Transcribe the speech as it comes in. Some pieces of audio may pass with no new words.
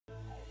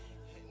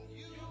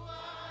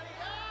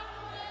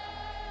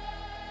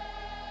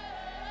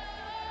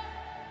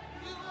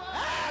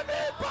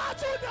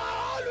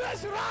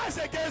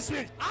rise against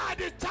me at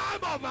the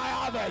time of my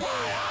harvest.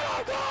 Fire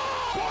of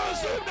God,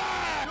 consume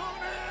them.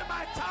 During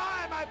my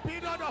time, my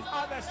period of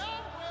harvest.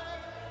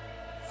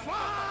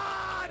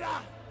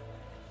 Father,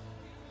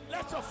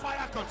 let your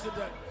fire consume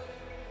them.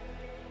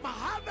 My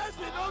harvest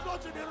will not go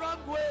to the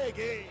wrong way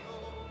again.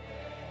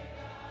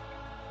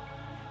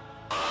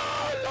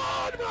 Oh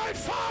Lord, my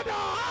Father,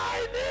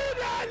 I need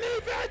an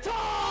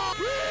elevator.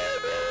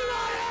 Give me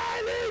my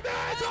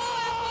elevator.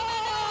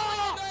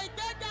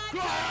 Go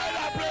ahead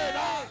and pray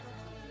now.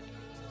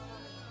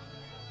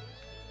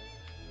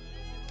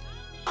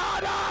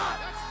 Father,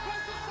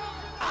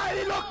 I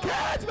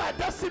relocate my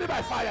destiny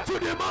by fire to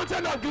the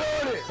mountain of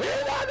glory.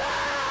 In the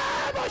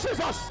name of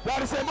Jesus,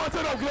 there is a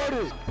mountain of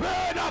glory.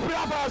 Pray that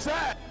prayer for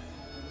yourself.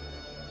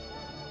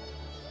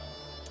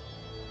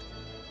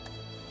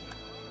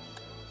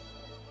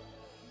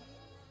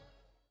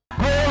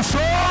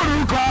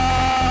 Soruka,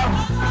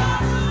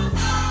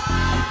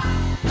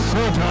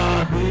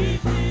 Sotabi,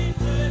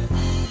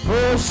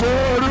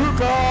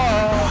 Soruka,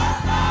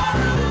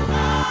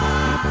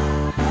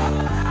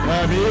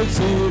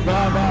 Babiti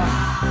Baba,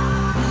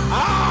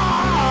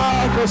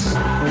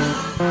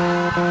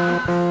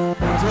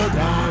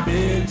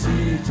 Sotabi,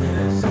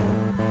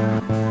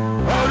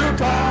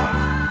 Oruka,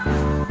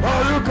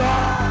 Oruka,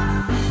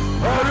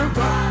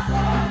 Oruka,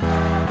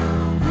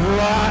 you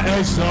are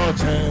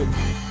exalted.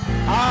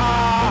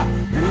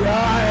 You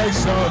are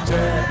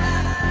exalted.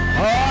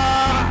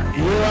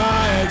 You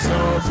are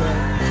exalted.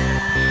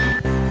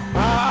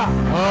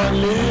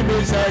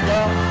 Unlimited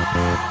God.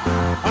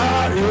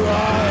 You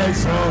are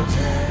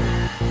exalted.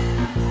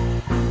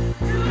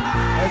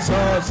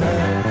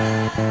 Exalted.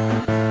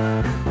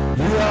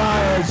 You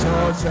are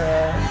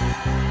exalted.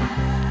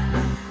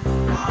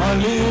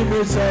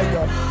 Unlimited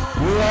God.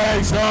 You are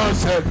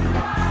exalted.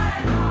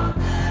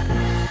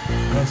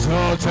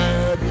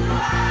 Exalted.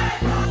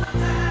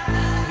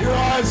 You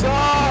are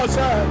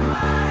exalted,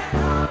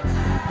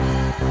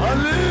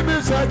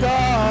 unlimited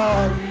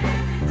God.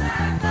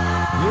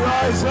 You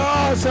are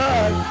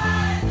exalted,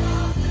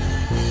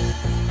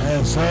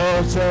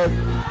 exalted.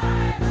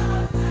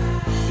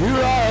 You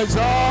are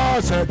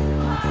exalted.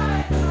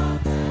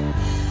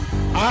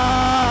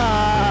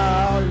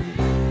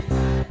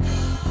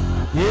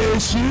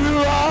 Yes, you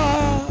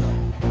are.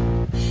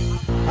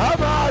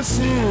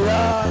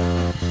 Abasiya,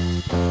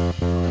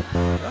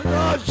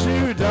 not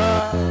Judah.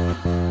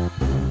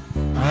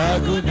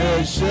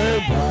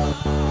 Agunesheba,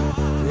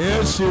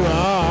 yes you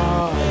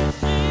are.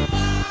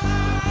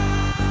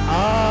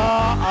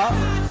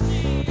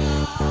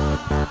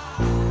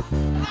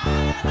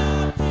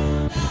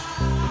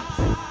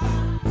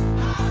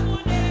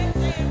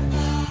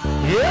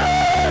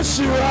 Yes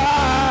you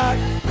are.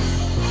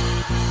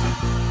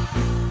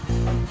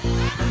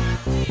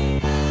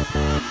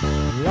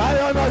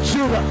 Lion of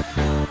Judah.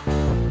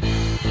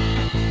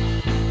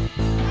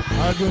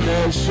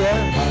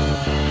 Agunesheba.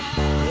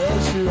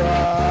 Yes you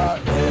are,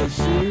 yes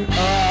you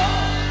are.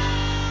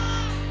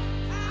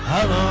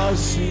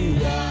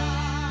 Amasia,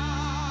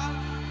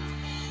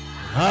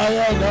 I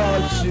am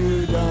not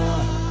Judah.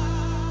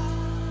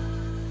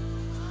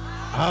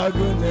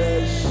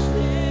 Agunesh.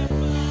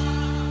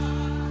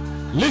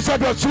 Lift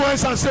up your two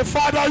hands and say,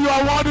 Father, you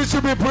are worthy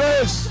to be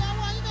praised.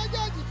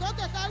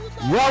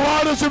 You are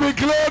worthy to be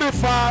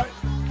glorified.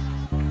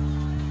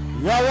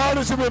 You are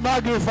worthy to be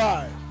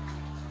magnified.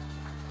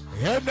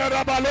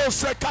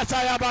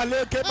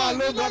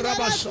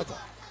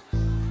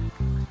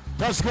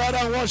 Just go out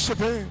and worship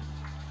him.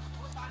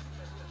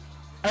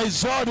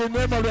 Exalt the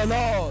name of the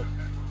Lord.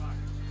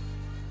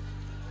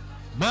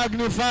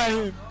 Magnify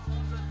him.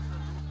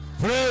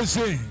 Praise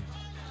him.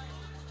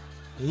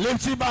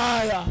 Lift him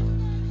higher.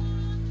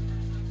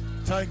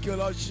 Thank you,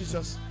 Lord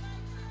Jesus.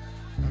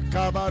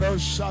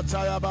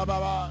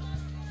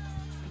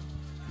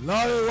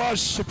 Lord, we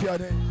worship your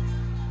name.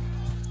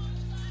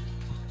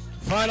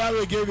 Father,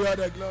 we give you all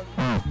the glory.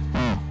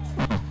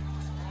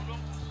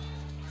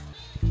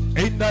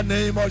 In the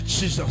name of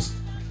Jesus.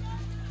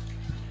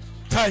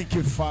 Thank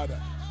you, Father.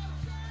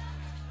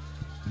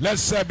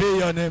 Blessed be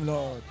your name,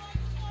 Lord.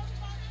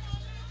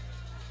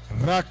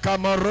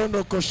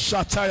 Rakamarono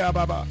koshataya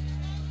baba.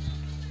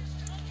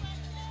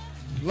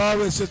 Lord,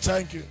 we say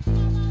thank you.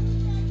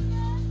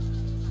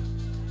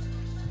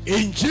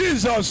 In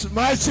Jesus'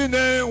 mighty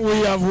name,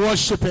 we have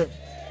worshipped him.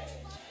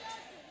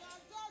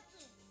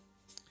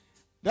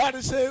 That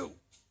is a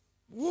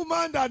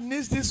woman that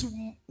needs this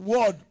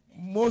word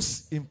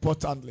most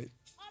importantly.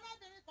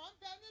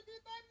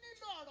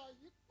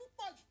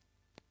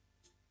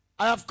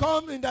 I have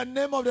come in the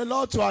name of the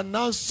Lord to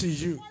announce to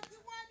you,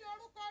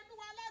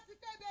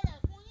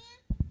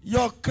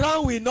 your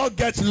crown will not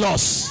get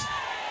lost.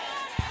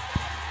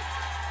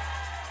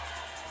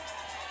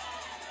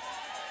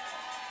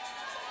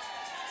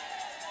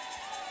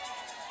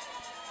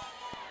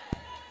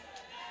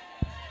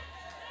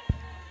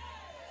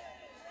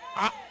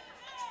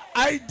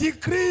 I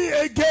decree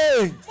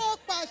again,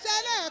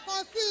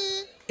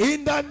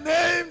 in the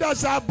name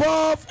that's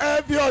above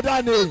every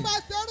other name,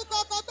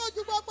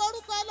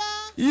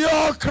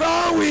 your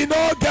crown will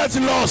not get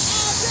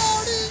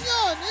lost.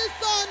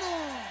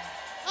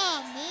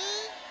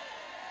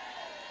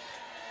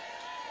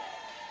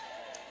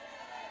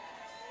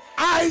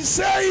 I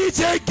say it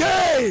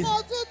again.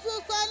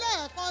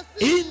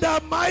 In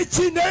the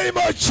mighty name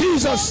of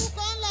Jesus,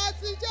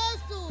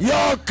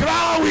 your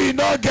crown will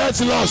not get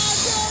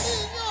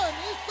lost.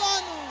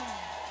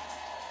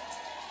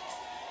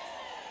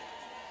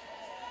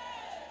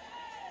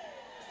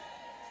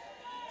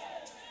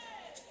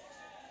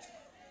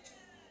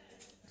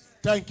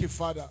 Thank you,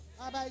 Father.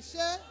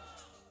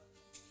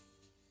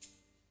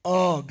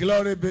 Oh,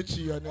 glory be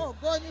to your name.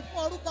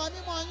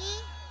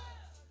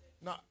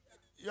 Now,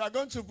 you are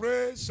going to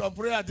pray some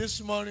prayer this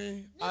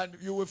morning and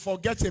you will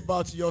forget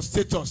about your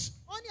status.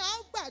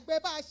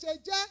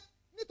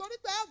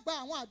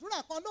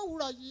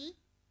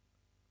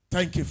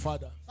 Thank you,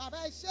 Father.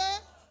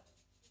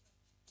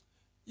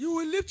 You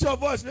will lift your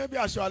voice. Maybe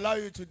I should allow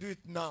you to do it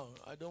now.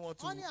 I don't want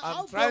to.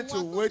 I'm trying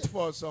to wait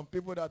for some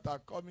people that are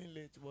coming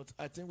late, but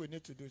I think we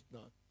need to do it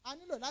now.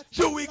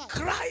 You will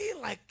cry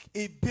like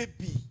a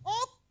baby.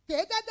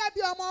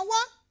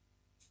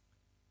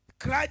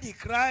 Cry the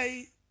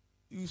cry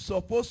you're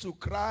supposed to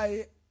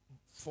cry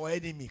for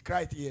enemy.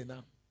 Cry it here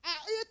now.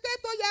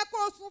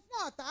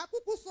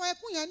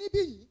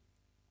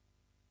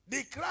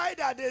 The cry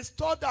that they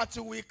thought that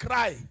you will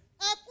cry.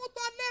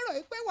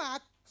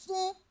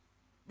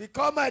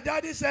 Because my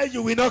daddy said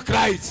you will not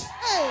cry it.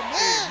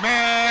 Amen.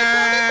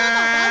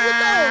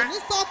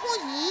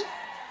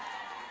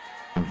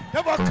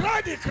 Never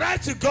cry the cry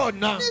to God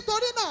now. You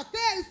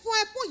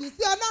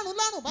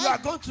are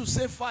going to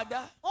say,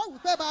 Father,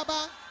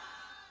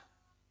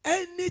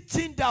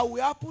 anything that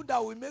will happen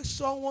that will make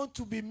someone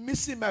to be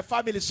missing my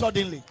family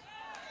suddenly,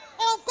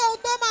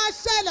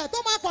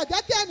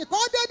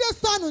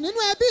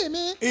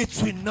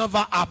 it will never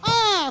happen.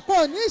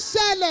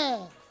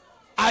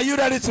 Are you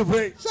ready to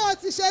pray?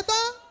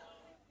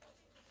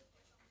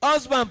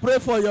 Husband, pray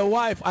for your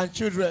wife and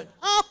children.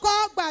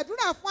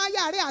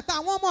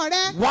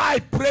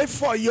 Wife, pray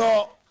for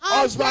your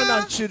husband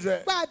and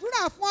children.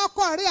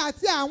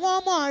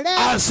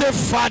 And say,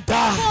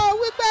 Father.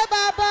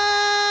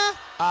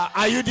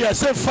 Are you there?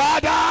 Say,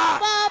 Father.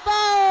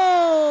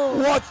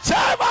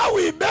 Whatever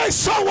will make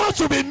someone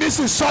to be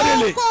missing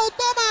suddenly in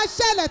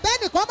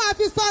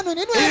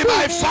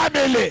my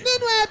family,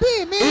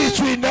 it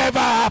will never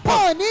happen.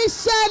 Go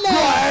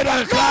ahead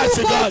and cry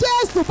to God. Go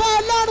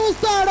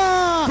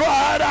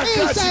ahead and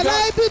cry to God.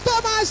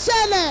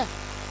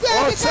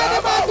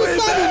 Whatever will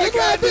make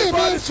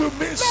anybody to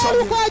miss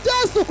suddenly,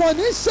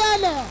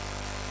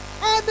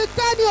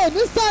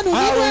 I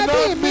will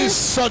not miss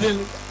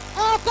suddenly.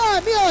 My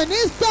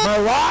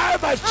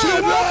wife, my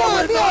children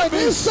will not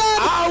miss.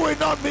 I will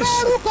not miss.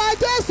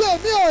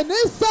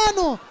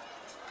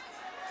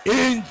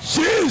 In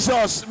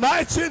Jesus'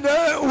 mighty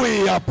name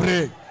we are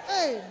praying.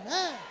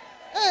 Amen.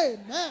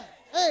 Amen.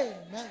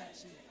 Amen.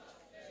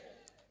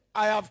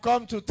 I have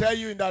come to tell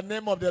you in the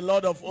name of the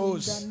Lord of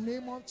hosts, in the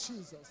name of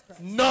Jesus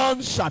Christ,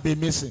 none shall be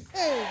missing.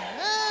 Amen.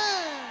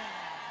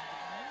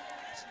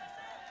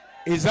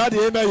 Is that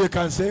the amen you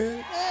can say?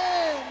 Amen.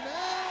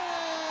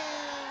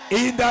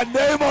 In the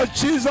name of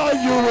Jesus,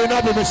 you will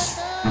not be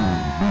missing.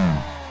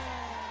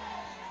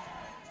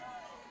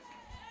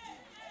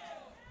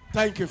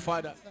 Thank you,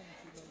 Father.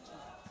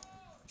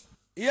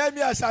 Hear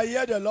me as I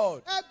hear the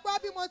Lord.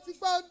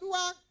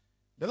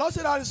 The Lord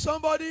said there is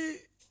somebody.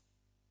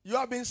 You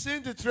have been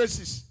seeing the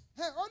traces.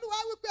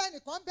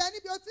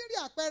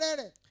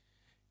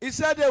 He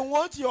said they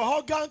want your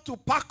organ to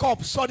pack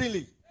up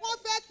suddenly.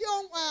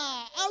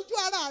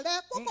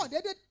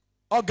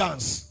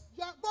 Organs.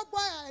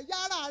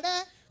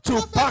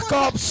 To pack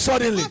up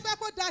suddenly.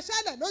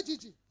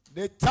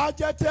 They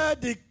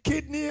targeted the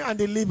kidney and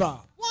the liver.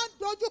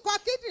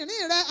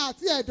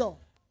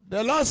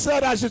 The Lord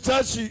said I should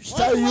tell you,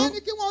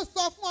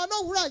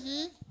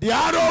 the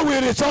arrow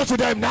will return to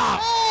them now.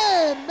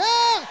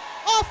 Amen.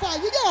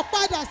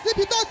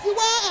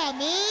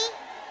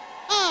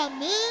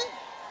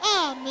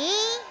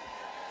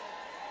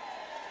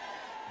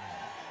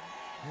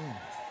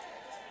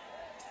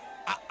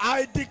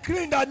 I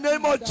decree in the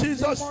name of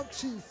Jesus.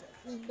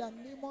 In the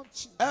name of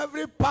Jesus.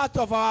 Every part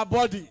of our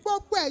body,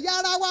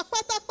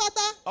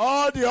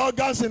 all the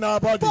organs in our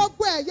body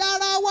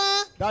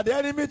that the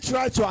enemy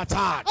tried to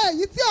attack,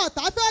 they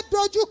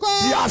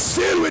are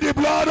sealed with the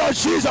blood of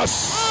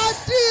Jesus.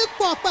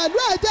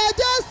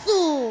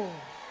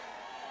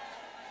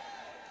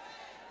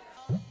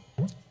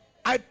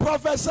 I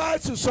prophesy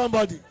to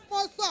somebody.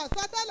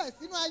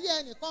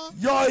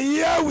 Your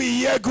ear will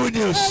hear good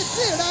news.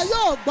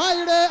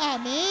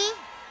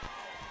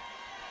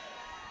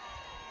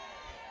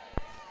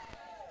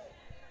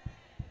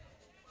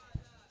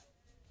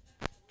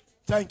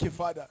 Thank you,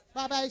 Father.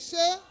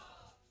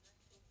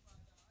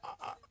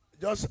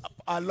 Just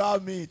allow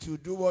me to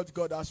do what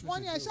God asked me to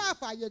do.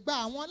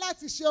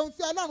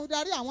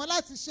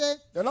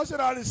 The Lord said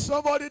there is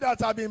somebody that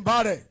has been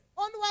barren.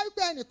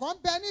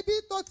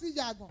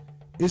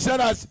 He said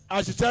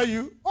I should tell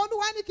you,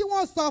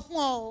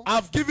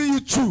 I've given you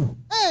two.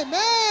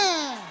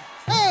 Amen.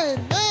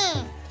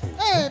 Amen.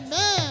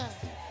 Amen.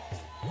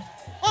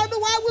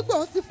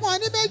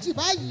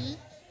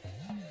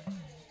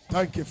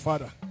 Thank you,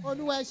 Father.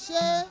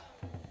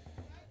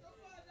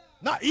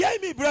 Now hear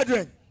me,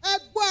 brethren.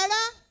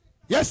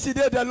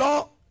 Yesterday the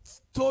Lord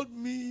told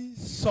me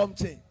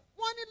something.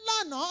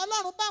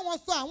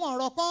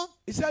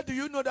 He said, do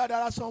you know that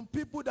there are some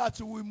people that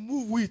you will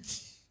move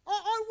with?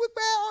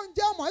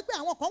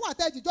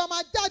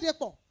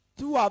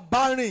 Who are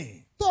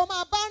barren.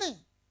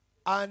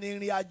 And in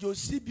ìrìnàjò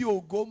síbi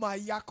ògo máa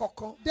yá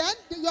kọ́kọ́. Then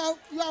your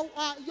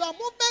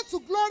movement to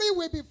glory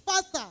will be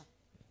faster.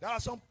 There are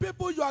some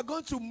people you are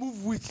going to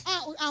move with.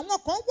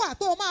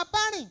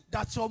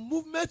 That your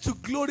movement to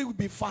glory will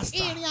be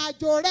faster. And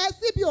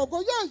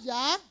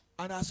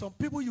there are some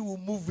people you will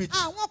move with.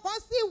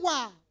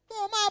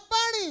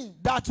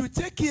 That will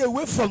take you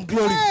away from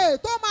glory.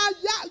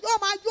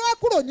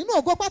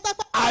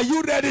 Are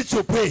you ready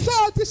to pray?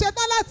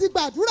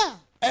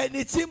 That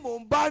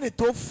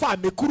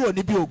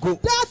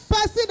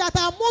person that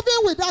I'm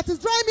moving with, that is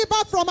drawing me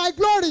back from my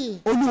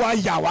glory.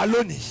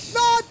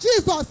 Lord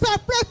Jesus,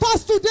 separate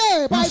us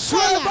today by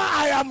fire.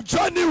 I am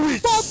journeying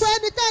with,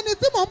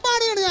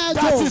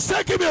 that is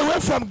taking me away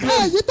from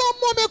glory.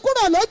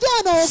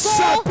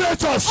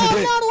 Separate us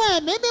today.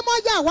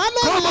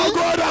 Come on,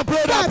 God, and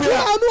pray that prayer.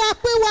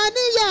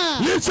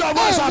 Lift your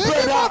voice and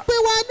pray that.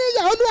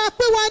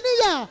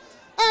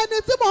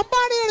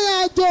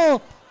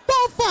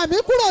 Fà mí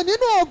kúrò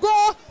nínú ògo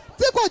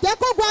tí kò jẹ́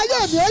kó gba ayé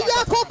mi ó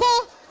yá kókó.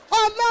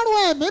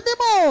 Ọlọ́run ẹ̀mí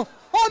mímọ́,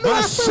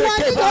 Olúwa pín wa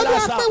níyà, Olúwa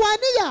pín wa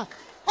níyà.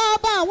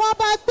 Ọba àwọn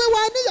ọba pín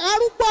wa níyà,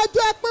 arúgbó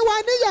ọjọ́ pín wa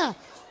níyà.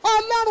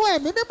 Ọlọ́run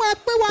ẹ̀mí mímọ́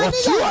pín wa níyà.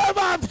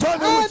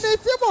 Ẹni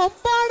tí mò ń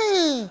bá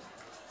rìn.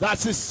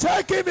 That is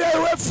taking me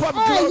away from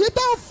glory. Èyí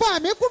tó ń fà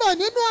mí kúrò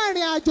nínú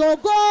àrìn àjò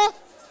ògo.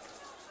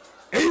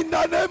 In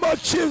the name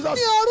of Jesus.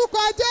 Ní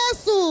orúkọ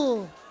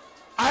Jésù.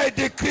 I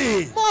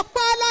decree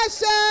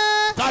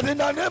that in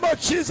the name of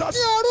Jesus,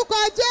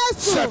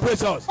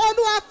 separate us.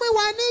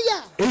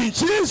 In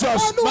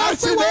Jesus'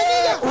 mighty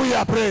name, we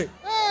are praying.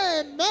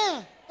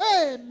 Amen.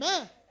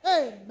 Amen.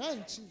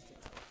 Amen. Jesus.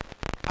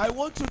 I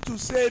want you to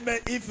say amen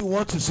if you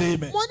want to say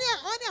amen.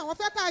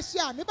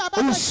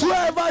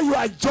 Whosoever you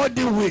are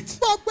joining with,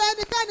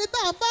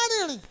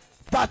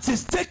 that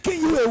is taking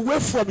you away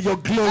from your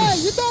glory.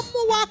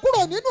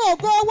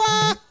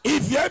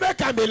 If your amen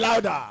can be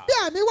louder,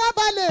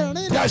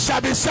 there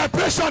shall be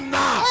separation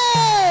now.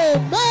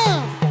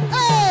 Amen.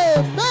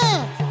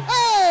 Amen.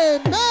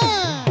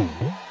 Amen.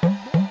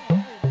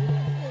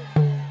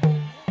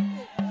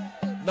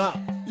 Now,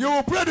 you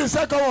will pray the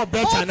second one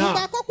better now.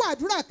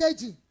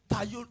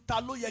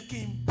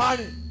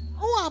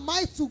 Who am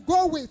I to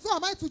go with? Who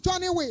am I to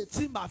journey with?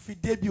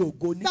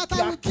 That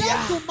I will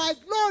get to my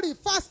glory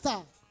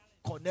faster.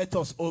 Connect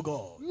us, oh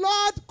God.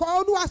 Lord,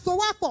 who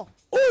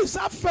is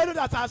that fellow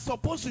that I'm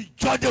supposed to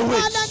journey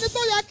with?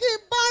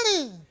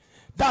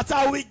 That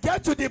I will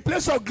get to the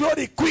place of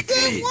glory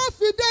quickly.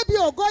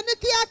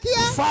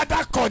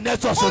 Father,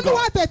 connect us, oh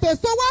God.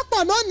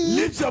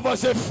 Lift your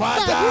voice, say,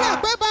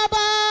 Father.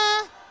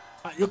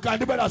 You can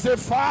do better, say,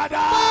 Father.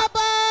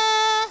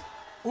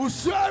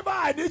 Whosoever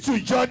I need to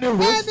journey with,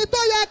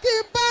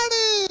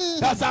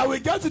 that I will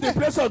get to the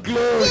place of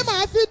glory.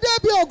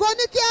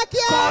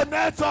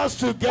 Connect us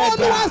together.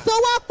 Go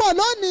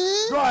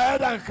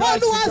ahead and cry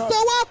to God.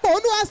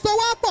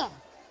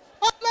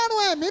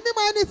 Ọlọ́run ẹ̀mí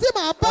mímọ́ ẹni tí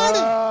màá bá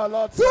rìn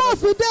tí wọ́n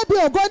fi débi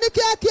ògo ní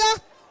kíákíá.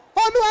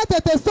 Olúwa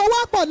tètè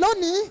sowọ́pọ̀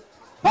lónìí.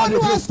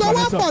 Olúwa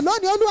sowọ́pọ̀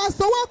lónìí. Olúwa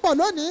sowọ́pọ̀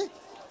lónìí.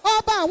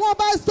 Ọba àwọn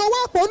ọba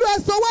sowọ́pọ̀. Olúwa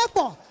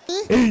sowọ́pọ̀.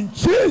 In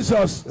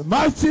Jesus'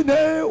 mighty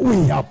name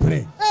we are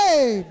praying.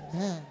 Amen.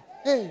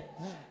 Amen. Amen.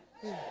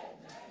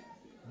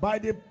 By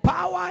the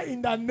power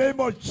in the name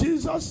of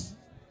Jesus,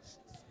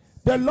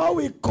 the Lord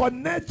will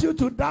connect you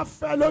to that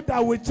fellow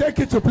that will take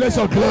you to place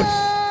of glory.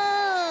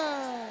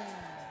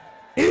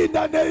 In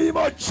the name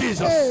of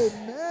Jesus.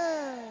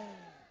 Amen.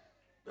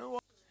 The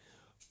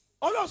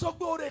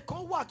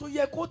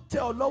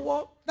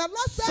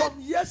Lord said,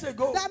 some years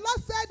ago, the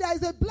Lord said there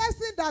is a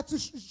blessing that you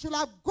should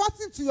have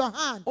gotten to your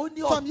hand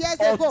some years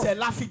ago. Hey,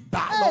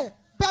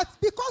 but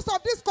because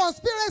of this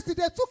conspiracy,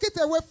 they took it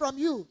away from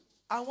you.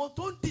 Those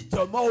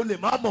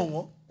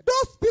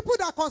people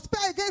that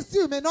conspire against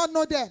you may not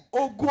know them.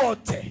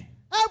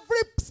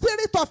 Every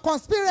spirit of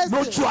conspiracy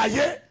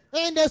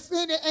in the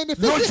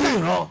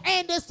physical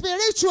and the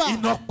spiritual.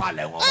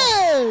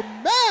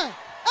 Amen.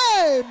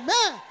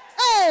 Amen.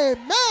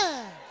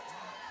 Amen.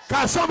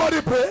 Can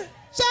somebody pray?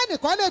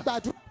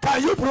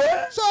 Can you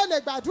pray?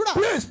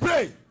 Please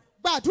pray.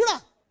 If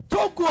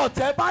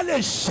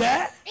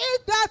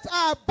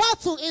that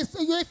battle is,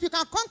 if you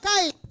can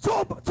conquer it, if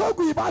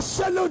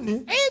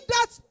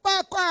that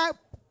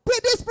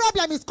this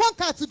problem is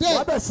conquered today, you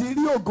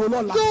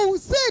will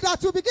see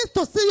that you begin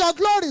to see your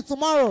glory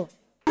tomorrow.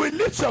 We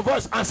lift your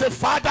voice and say,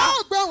 Father,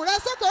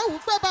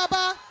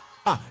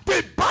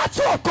 the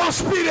battle of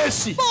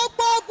conspiracy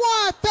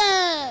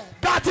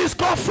that is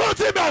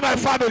confronting me and my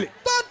family,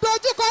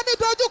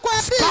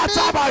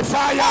 scatter by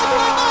fire.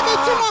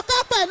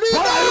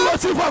 What are you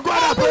waiting for?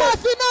 God, I pray.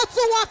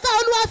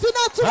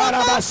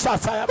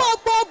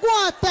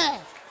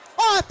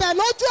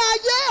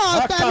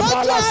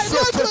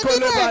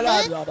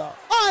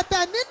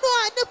 ọ̀tẹ̀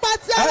nípa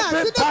ti ara àti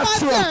nípa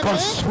ti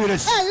ẹ̀mí.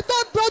 Èyí tó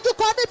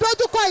dojúkọ mi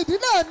dojúkọ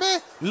ìdílé mi.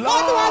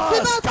 Olúwa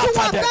finá tú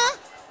wọn ká.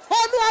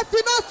 Olúwa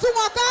finá tú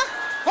wọn ká.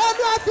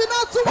 Olúwa finá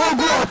tú wọn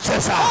ká.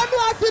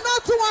 Olúwa finá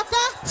tú wọn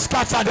ká.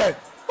 Scatter them.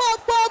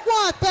 Gbogbo ogun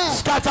ọ̀tẹ̀.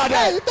 Scatter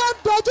them. Èyí tó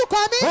dojúkọ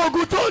mi.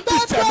 Ogun tó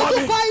dìtẹ̀ mọ́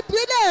mi. Dojúkọ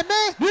ìdílé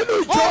mi. Nínú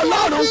ìjọ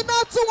Ọlọ́run. Olúwa finá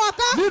tú wọn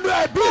ká. Nínú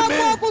ẹbí mi.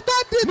 Gbogbo ogun tó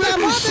dìtẹ̀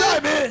mọ́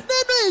mi.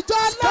 Nínú ìjọ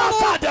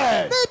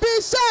Ọlọ́run. Níbi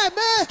iṣẹ́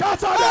mi.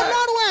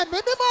 Ọlọ́run ẹ̀mí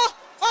mímọ́.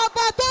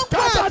 Ọba tó ń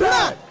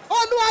gbàdúrà.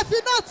 Olúwa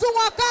finá tú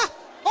wọn ká.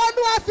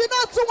 Olúwa finá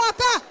tú wọn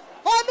ká.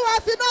 Olúwa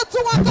finá tú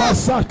wọn ká.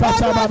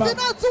 Olúwa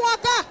finá tú wọn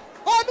ká.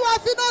 Olúwa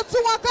finá tú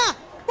wọn ká.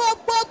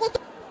 Gbogbo ogun tó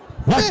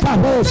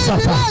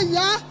nílé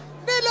ìyá,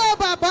 nílé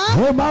bàbá,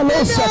 nílé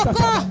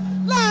ọkọ,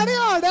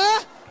 láàrin ọ̀rẹ́,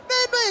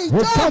 nínú ìjọ.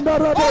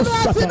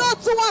 Olúwa finá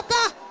tú wọn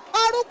ká.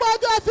 Arúgbó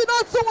ọjọ́ finá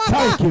tú wọn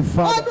ká.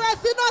 Olúwa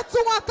finá tú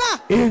wọn ká.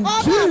 In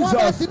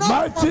Jesus'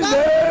 mighty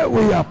name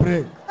we are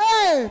praying.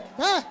 Amen.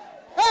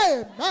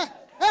 Amen.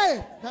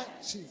 Amen.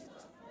 Jesus.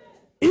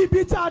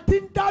 Ibi tí a ti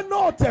ń dáná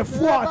ọ̀tẹ̀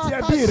fún àti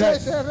ẹbí rẹ̀.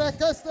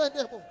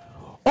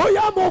 Ó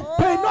yá mo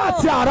pe iná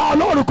àti àrá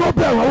Ọlọ́run kó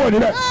bẹ̀ wọ́n wò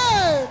níbẹ̀.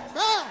 Amen.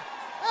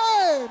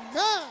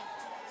 Amen.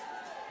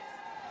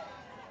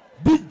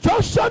 The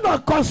junction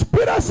of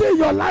conspiracy in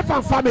your life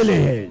and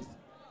family.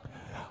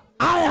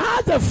 I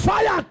had the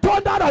fire and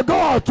thunder of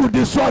God to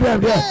destroy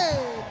them there. Amen.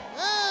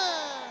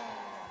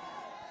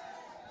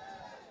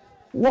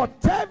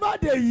 Whatever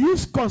they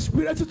use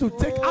conspiracy to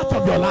take out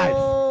of your life.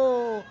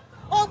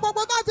 Ohun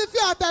gbogbo tó ti fi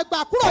ọ̀tẹ̀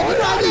gbà kúrò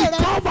nínú ayé rẹ.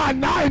 Recover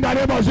now in the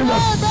name of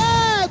Jesus.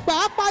 Amen. Gbà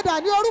á padà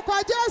ní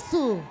orúkọ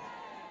Jésù.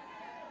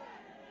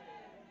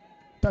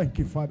 Thank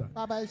you, Father.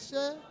 Bàbá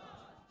ìṣe.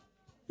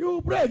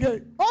 You pray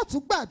again. Ó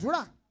tún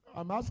gbàdúrà.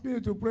 I'm asking you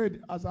to pray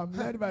as I'm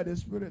led by the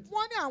Spirit.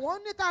 Wọ́n ní àwọn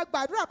ní ká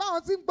gbàdúrà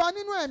báwọn ti ń gbọ́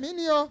nínú ẹ̀mí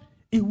ni o.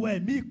 Ìwọ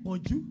ẹ̀mí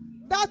ìpọ́njú.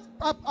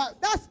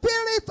 That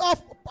spirit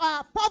of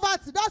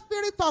poverty, that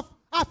spirit of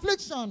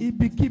affliction.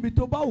 Ibikíbi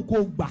tó bá wù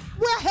kó gbà.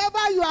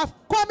 Wherever you are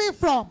coming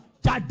from.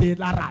 Jáde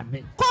lára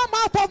mi. Come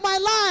out of my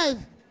life.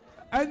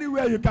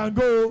 Anywhere you can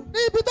go.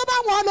 Ibi tó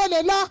bá wọn lọ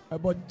lè lọ.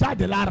 But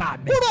jáde lára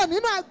mi. Kúrò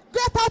nínú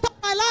get out of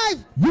my life.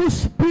 You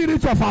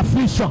spirit of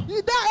affliction.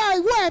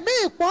 Ìwọ ẹ̀mí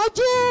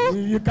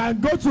ìpọ́njú. You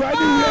can go to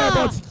anywhere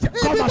but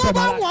come out of my life. Ibi tó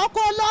bá wọn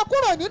kó lọ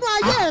kúrò nínú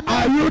ayé mi.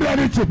 Are you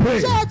ready to pray?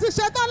 Ṣé o ti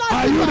ṣetán láti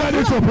gbàdúrà? Are you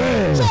ready to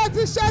pray? Ṣé o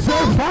ti ṣetán?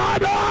 Say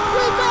Father.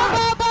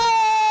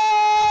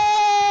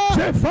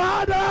 Say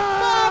Father.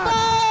 Bàbá.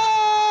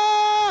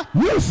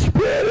 You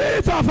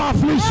spirit of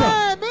affliction.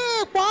 Ẹ̀mí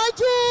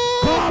ìpọ́njú.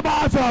 Come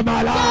out of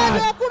my life.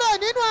 Jáde kúrò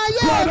nínú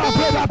ayé mi.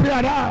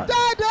 Pray.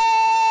 Jáde.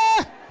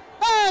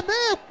 Ẹ̀mí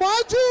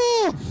ìpọ́njú.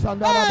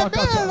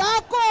 Ẹ̀mí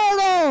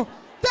ìrákòrò.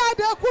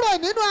 Jáde kúrò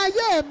nínú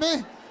ayé mi.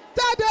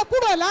 Jáde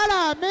kúrò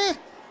lára mi.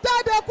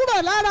 Jáde kúrò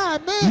lára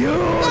mi.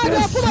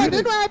 Jáde kúrò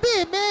nínú ẹbí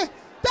mi.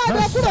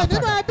 Jáde kúrò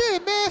nínú ẹbí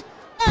mi.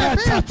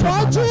 Ẹ̀mí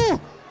ìpọ́njú.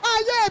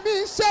 Ayé mi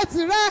ń ṣe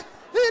tìrẹ.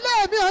 Ilé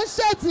mi ò ń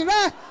ṣe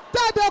tìrẹ.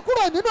 Jáde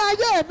kúrò nínú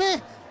ayé mi.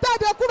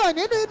 Jáde kúrò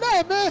nínú ilé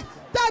mi.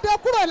 Jáde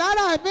kúrò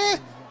lára mi.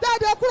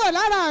 Jáde kúrò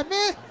lára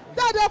mi.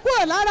 Jáde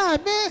kúrò lára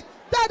mi.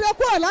 Jáde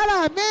kúrò lára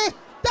mi.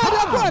 Jáde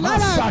kúrò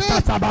lára mi.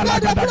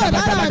 Jáde kúrò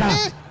lára mi.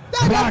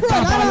 Jáde kúrò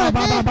lára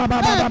mi.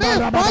 Ẹ̀mí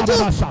ìpọ́njú.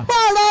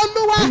 Bọ̀rọ̀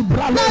Olúwa.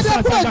 Jáde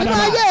kúrò nínú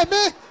ayé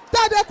mi.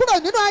 Jáde kúrò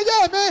nínú ayé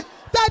mi.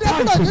 Jáde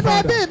kúrò nínú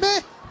ẹbí mi.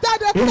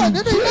 Jáde kúrò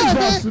nínú ilé mi. In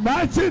Jesus'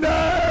 mighty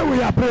name we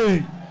are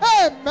praying.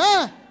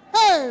 Amen.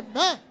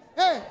 Amen.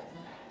 Amen.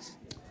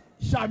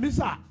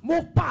 Shamisa,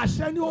 mo pa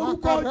àṣẹ ní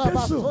orúkọ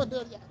Jésù.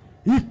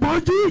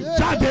 Ìpọ́njú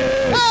jáde.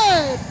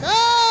 Amen.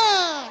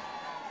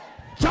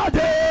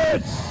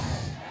 Jáde.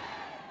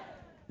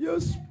 You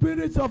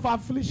spirit of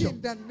affliction.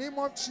 In the name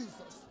of Jesus.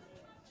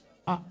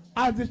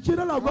 As the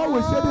children of God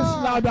will say this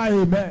louder,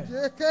 amen.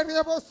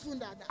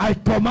 I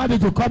command you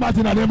to come out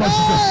in the name of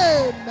Jesus.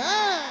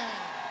 Amen.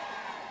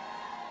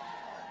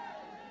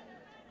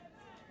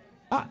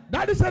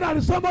 Daddy said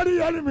that somebody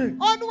hearing me.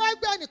 Olúwa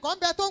gbé ẹnìkan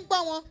bẹ tó ń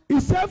gbọ́ wọn. He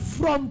said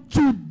from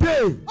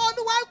today.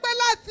 Olúwa gbé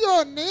láti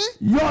òní.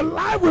 Your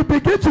life will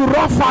begin to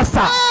run faster.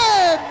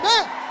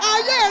 Amen.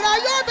 Ayé rẹ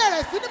yóò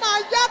bẹ̀rẹ̀ sí ni máa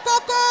yá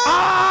kókó.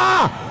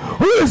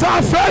 Who is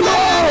our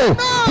fellow?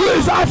 Who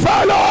is our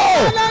fellow?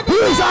 Who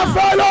is our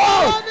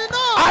fellow?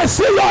 I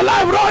see your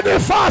life running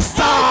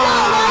faster.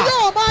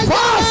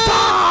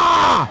 Faster.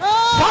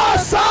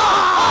 Faster.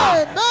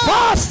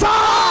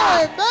 Faster.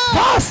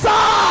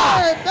 Faster.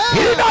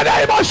 In the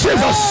name of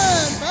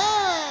Jesus.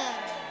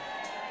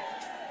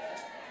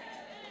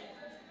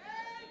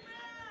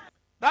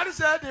 That is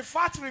the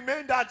fact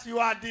remains that you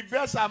are the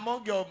best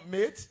among your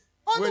mates.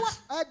 Ẹgbọ́n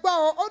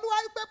o, Olúwa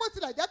wípé bó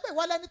tilẹ̀ jẹ́ pé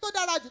ìwọ lẹni tó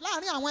dára jù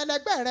láàrin àwọn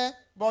ẹlẹgbẹ́ rẹ.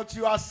 But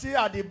you are still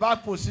at the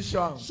back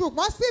position.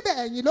 Ṣùgbọ́n síbẹ̀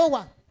ẹ̀yìn ló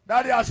wà.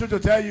 Daddy asked you to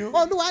tell you.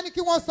 Olúwa ní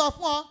kí wọ́n sọ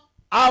fún ọ.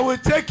 I will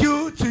take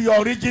you to your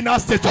original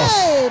status.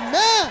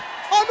 Amen.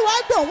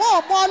 Olúwa gbé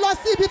wọn mọ ọ lọ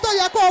sí ibi tó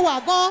yẹ kó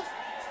wà gan.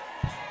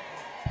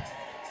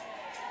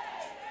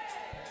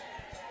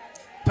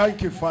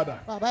 Thank you, Father.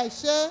 Bàbá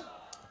ìṣe.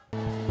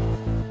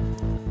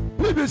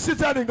 Please be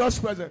seated in God's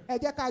presence. Ẹ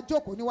jẹ́ ká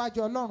jókòó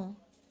níwájú Ọlọ́run.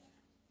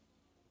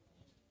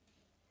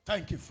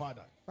 Thank you,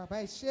 Father. Bàbá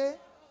ẹ ṣé.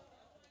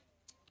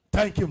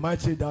 Thank you,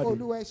 mighty Daddy.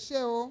 Olúwa ẹ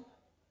ṣé o.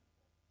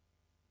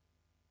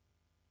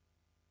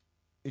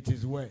 It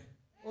is well.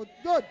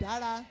 Yóò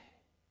dára.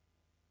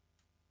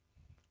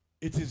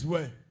 It is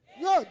well.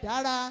 Yóò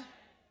dára.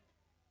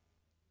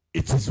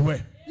 It is well.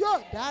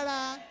 Yóò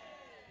dára.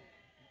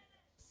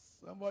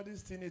 Somebody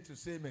still need to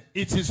say amen.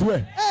 It is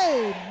well.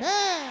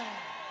 Amen.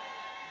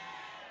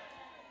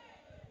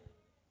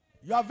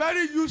 You are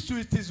very used to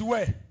it is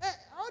well.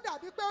 Ó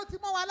dàbí pé ó ti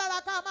mọ́ wa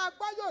lára ká máa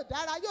gbọ́ yóò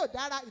dára yóò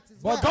dára. It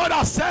is well. But God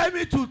has sent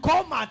me to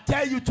come and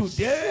tell you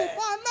today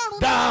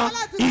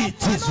that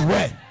it is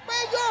well.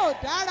 Pé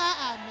yóò dára,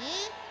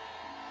 àmín.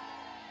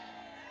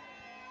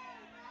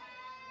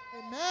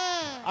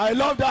 Amen. I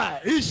love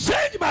that. He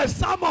changed my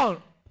sermon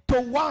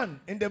to one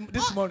in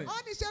this morning. Ó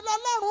ní ṣe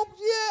lọ́lọ́run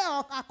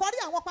yí àkọ́rí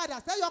àwọn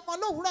padà sẹ́yọ kan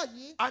lówùúrọ̀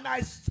yìí. And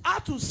I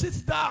had to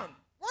sit down.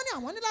 Wọ́n ní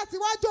àwọn ní láti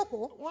wá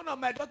jókòó. One of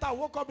my daughters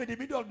woke up in the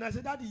middle of the night and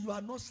said, Daddy, you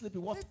are not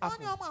sleeping. What Wọ́n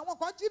ní happened? ọmọ àwọn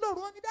kan jí lóru,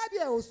 ó ní dádì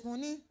ẹ̀ ò sùn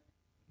ni.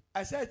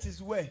 I said, it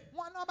is well.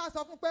 Wọ́n náà bá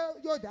sọ fún pé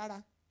yóò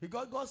dára.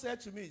 Because God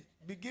said to me,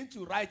 begin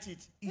to write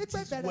it. It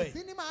Wípé is well. bẹ̀rẹ̀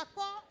sí ni máa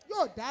kọ́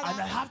yóò dára.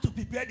 And I have to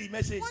prepare the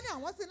message. Wọ́n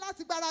ní àwọn sì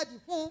láti gbáradì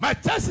fún un. My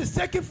text is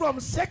taken from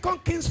 2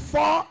 Kings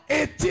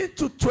 4:18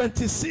 to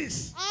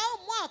 26. A ó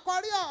mú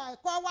àkọ́rí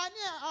ẹ̀kọ́ wa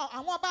ní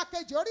àwọn ọba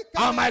kejì orí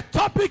And my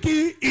topic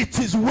is, it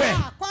is well.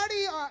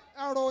 Àkọ́rí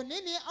ọ̀rọ̀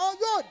òní ni ó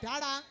yóò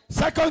dára.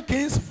 2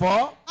 Kings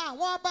 4,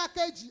 Àwọn ọba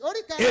kejì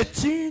orí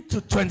 18 to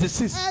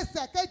 26.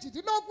 ẹsẹ̀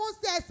kejìdínlógún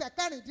sí ẹsẹ̀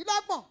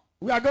kẹrìndínlọ́gbọ̀n.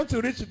 We are going to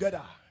read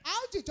together. A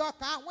ó jìjọ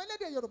kà àwọn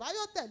elédè Yorùbá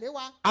yóò tẹ̀lé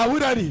wa. Are we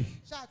ready?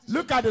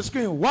 Look at the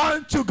screen.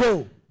 1, 2,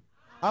 go.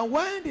 And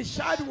when the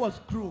child was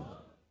grown,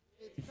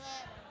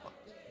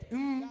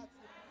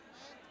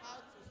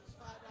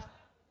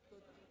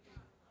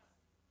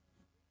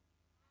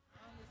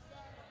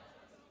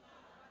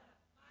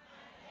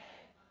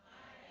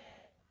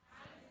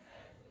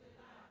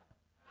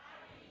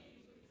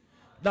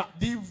 now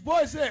the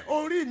boy said,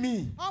 Ori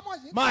me.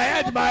 My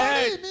head, my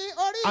head.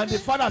 And the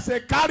father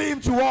said, carry him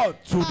to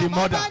what? To the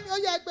mother.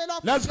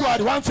 Let's go. I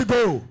want to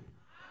go.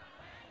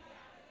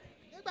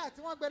 Nígbà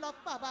tí wọ́n gbé lọ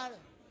fún bàbá rẹ̀,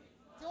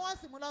 tí wọ́n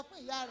sì mú lọ fún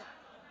ìyá rẹ̀.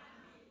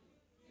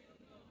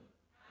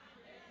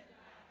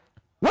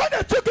 When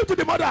they took him to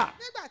the mother,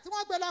 Nígbà tí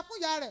wọ́n gbé lọ fún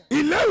ìyá rẹ̀,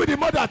 he lay with the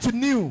mother till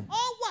noon ó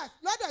wà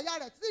lọ́dọ̀ ìyá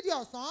rẹ̀ títí di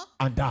ọ̀sán,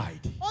 and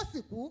died. ó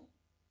sì kú.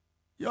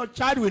 Your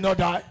child will not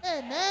die.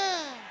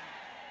 Amen.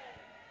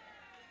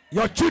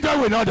 Your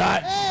children will not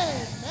die.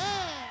 Amen.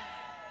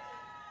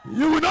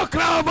 You will not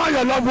cry over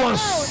your loved Wọn ò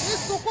ones. ní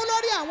sunkún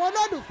lórí àwọn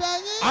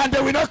olólùfẹ́ yín. And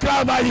they will not cry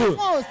over you.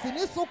 Wọn ò sì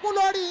ní sunkún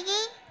lórí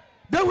yín.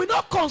 They will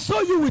not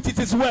console you with it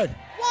is well.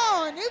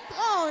 Wọn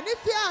ò ní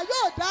fi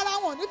yóò dára,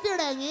 wọn ò ní fi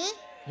rẹ̀ yín.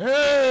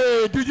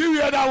 Hey, did you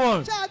hear that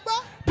one? Ṣé ẹ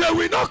gbọ́? They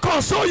will not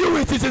console you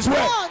with it is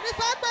well. Wọn ò ní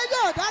sọ pé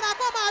yóò dára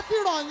kó máa fi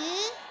rọ̀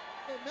yín.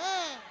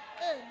 Amen.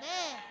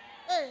 Amen.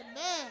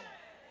 Amen.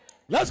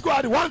 Let's go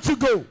at 1, 2,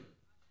 go.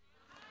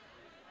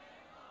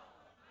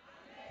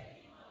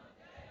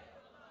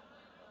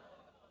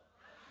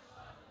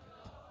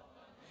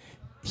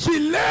 She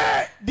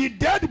lay the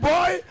dead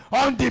boy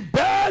on the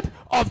bed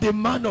of the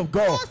man of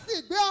God. Wọ́n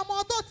sì gbé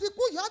ọmọ tó ti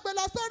kú yìí, wọ́n gbé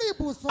lọ sórí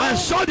ibùsùn. And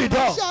shut the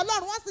door. Ṣé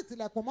Ọlọ́run wọ́n sì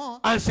tilẹ̀kùn mọ́?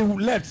 And she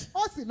left.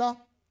 Ó sì lọ.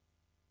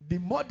 The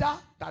mother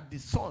that the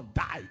son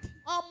died.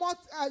 Ọmọ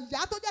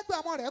ìyá tó jẹ́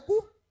pé ọmọ rẹ̀ kú.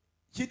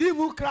 She didn't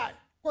even cry.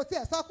 Kò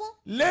tiẹ̀ sọkún.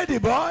 Lay the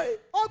boy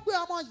Ó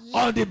gbé ọmọ yìí.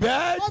 on the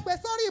bed Ó gbé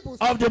sórí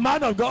ibùsùn. of the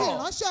man of Ti God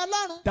ìránṣẹ́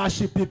Ọlọ́run. that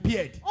she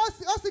prepared. Ó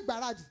sì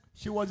gbáradì.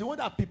 She was the one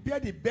that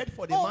prepared the bed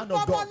for the Òun man of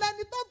gbọ́mọ God.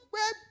 lẹni tó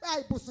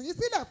gbé ibùsùn yìí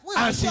sílẹ̀ fún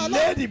And she ìránṣẹ́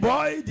laid Ọlọ́run. the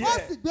boy Ó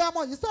there sì gbé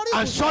ọmọ yìí sórí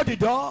and ibùsùn. shut the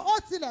door Ó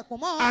tilẹ̀kùn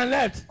mọ́. and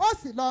left. Ó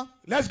sì lọ.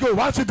 Let's go.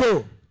 1, 2,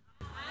 go.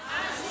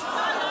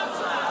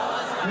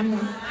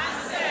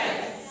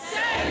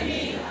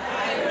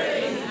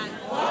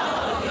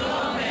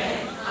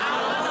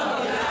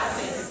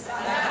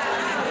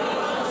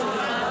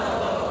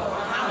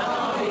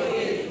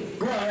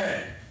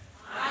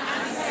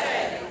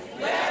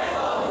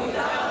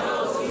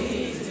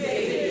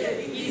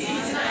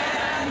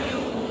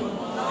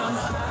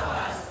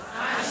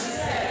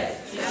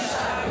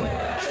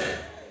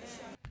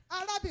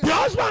 The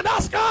husband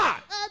asked her,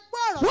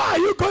 why are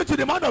you going to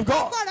the man of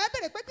God?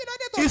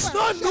 It's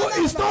not new,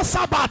 it's not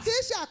Sabbath.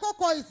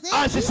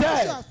 And she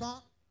said,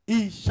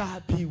 it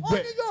shall be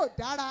well.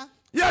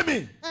 Hear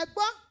me?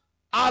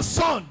 Her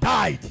son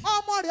died.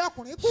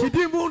 She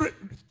didn't even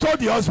tell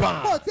the husband.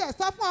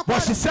 But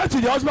she said to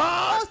the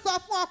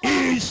husband,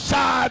 it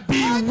shall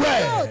be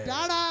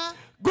well.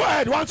 Go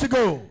ahead, 1, 2,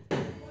 go.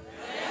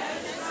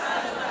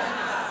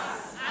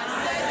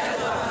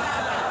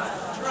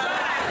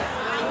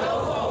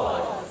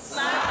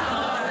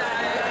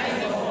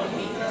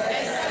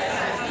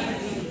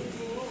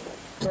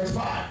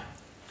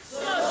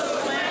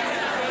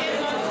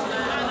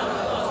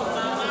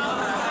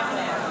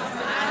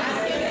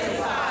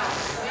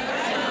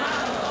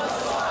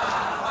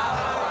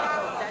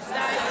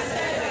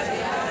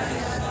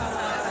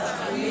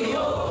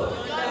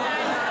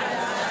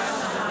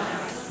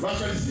 Verse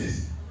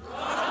 26.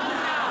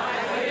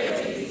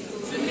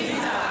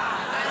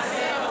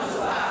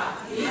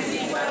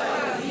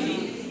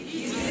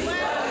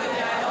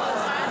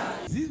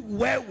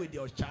 with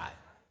your child?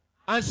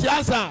 And she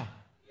answered.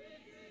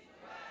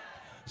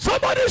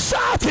 Somebody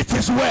shout, it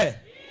is well.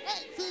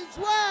 It is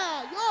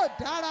well. Yóò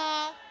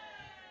dára.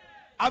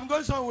 I'm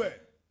going somewhere.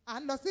 À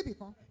ń lọ síbì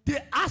kan. They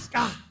ask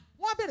her.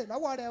 Wọ́n béèrè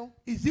lọ́wọ́ rẹ̀ o.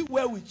 Is it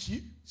well with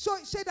you?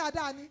 Ṣé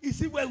dáadáa ni?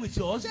 Is it well with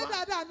your husband? Ṣé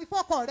dáadáa ni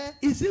fọ́kọ rẹ?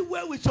 Is it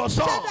well with your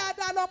son? Ṣé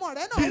dáadáa lọmọ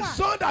rẹ náà The wà?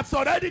 son that's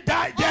already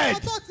died dead.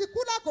 Ọmọ tó ti kú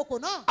lákòókò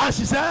náà. And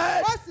she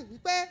said, Ó sì wí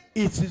pé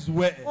it is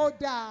well. ó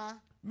dáa.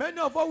 Many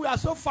of us, we are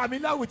so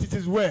familiar with it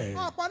is well.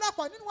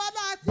 Ọ̀pọ̀lọpọ̀ nínú wa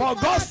láti. But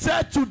God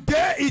said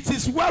today, it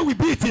is well with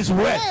me, it is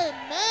well. Amen.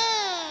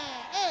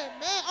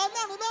 Amen.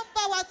 Ọlọ́run ló ń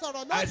bá wa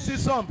sọ̀rọ̀ lónìí. I see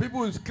some people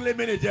who's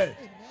claiming it there.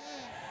 Amen.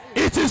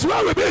 It is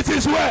well with me, it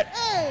is well.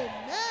 Amen.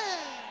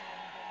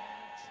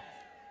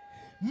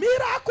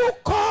 Miracle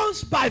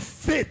comes by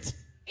faith.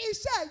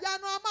 Iṣẹ́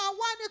ìyanu a máa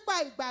wá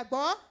nípa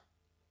ìgbàgbọ́.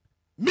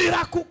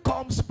 Miracle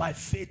comes by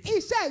faith.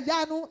 Iṣẹ́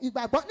ìyanu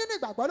ìgbàgbọ́ nínú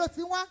ìgbàgbọ́ ló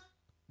ti wá.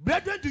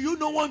 Brethren, do you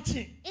know one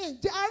thing?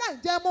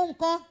 Ǹjẹ́ mú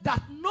nǹkan?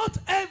 That not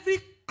every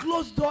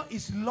closed door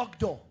is locked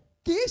door.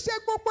 Kì í ṣe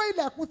gbogbo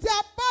ilẹ̀kùn tí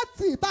a bá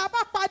tì tá a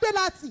bá padé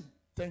láti.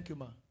 Thank you,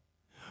 ma.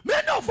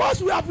 Many of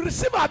us, we have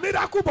received a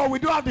miracle, but we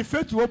don't have the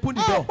faith to open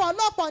the door.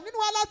 Ọ̀pọ̀lọpọ̀ nínú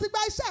wa láti gba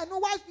iṣẹ́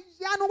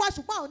ìyanu wa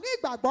ṣùgbọ́n ò ní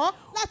ìgbàgbọ́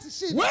láti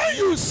ṣí. When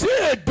you see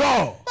a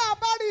door, bá a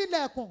bá rí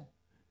ilẹ̀kùn.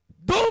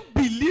 don't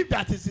believe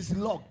that it is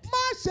locked.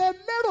 Má ṣe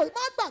lérò,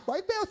 má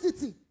gbàgbọ́ pé ó ti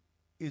tì.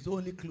 It's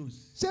only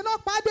closed. Ṣe ló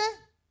padé.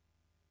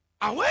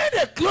 And when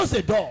they close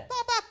the door, Tó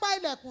bá pa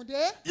ilẹ̀kùn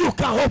dé. you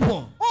can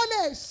open. Ó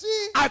lè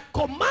ṣí. I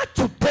command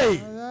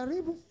today,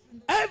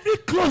 every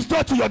closed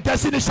door to your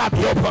destiny shall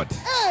be opened.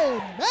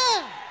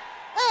 Amen.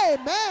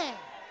 Amen.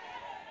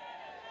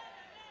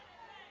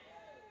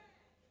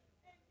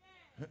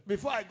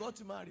 Before I got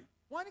married,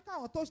 Wọ́n ní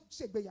káwọn tó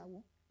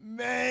ṣègbéyàwó.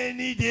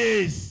 many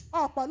days,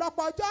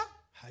 Ọ̀pọ̀lọpọ̀ ọjọ́.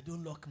 I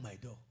don't lock my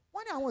door.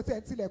 Wọ́n ní àwọn ò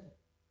tiẹ̀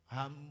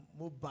tilẹ̀kùn.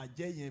 Mo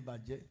bàjẹ́ yẹn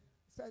bàjẹ́.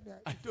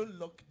 I don't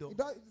lock door. He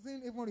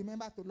doesn't even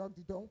remember to lock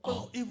the door.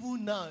 Oh,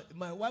 even now,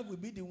 my wife will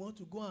be the one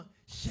to go and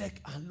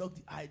check and lock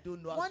the. I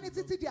don't know how Wọ́n ní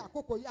to lock. títí di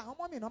àkókò yìí àwọn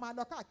ọmọ mi náà máa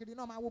lọ káàkiri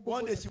náà máa wo gbogbo.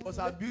 One day she was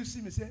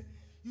abusing me, say,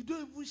 you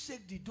don't even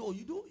shake the door.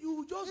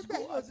 You just Nígbà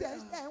go. yóò ti ẹ̀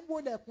ń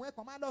wo ilẹ̀kùn ẹ̀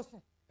kàn máa lọ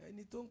sùn.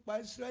 Ẹni tó ń pa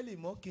Ísírẹ́lì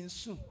mọ́ kì í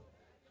sùn.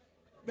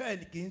 Bẹ́ẹ̀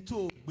ni kì í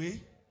tó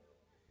gbé.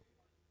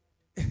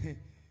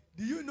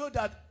 Do you know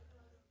that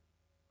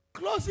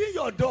closing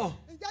your door,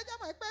 Ǹjẹ́ jẹ́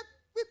mọ̀ pé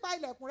pípa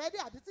ilẹ̀kùn rẹ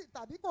dé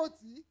tàbí kò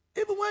tí í?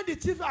 even when the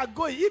thieves are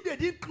going, if they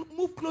didn't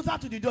move closer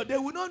to the door, they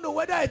will not know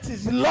whether it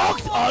is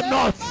locked or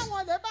not.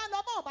 Báwọn lè bá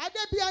lọ bá ọ̀bá dé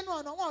bí ẹnu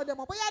ọ̀nà wọn ò lè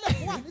mọ̀ bóyá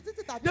ilẹ̀kùn wà ní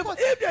títì tàbí kò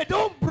tí í. If they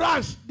don't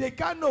branch, they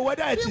can't know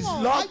whether it Bí is wọn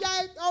ò bá locked.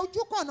 ya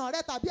ojúkọ̀nà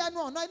rẹ tàbí ẹnu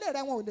ọ̀nà ilé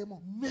rẹ wọn ò lè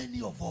mọ̀.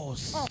 Many of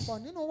us,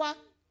 Ọ̀pọ̀ nínú wa.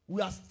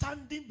 we are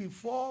standing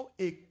before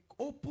a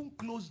open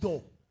closed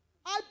door.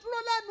 A dúró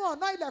lẹ́nu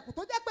ọ̀nà ilẹ̀kùn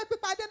tó jẹ́ pé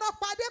pípadé náà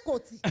padé kò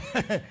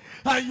tì.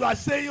 And you are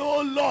saying,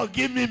 oh Lord,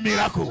 give me Sì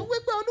miracle.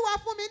 wípé Olúwa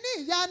fún mi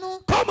ní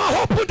ìyanu. Come and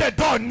open the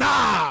door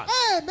now.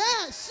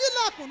 Amen.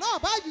 Ṣílẹ̀kùn náà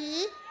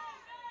báyìí.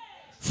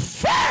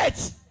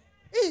 Faith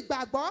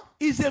Ìgbàgbọ́.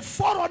 is a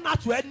forerunner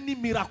to any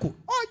miracle.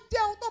 Ó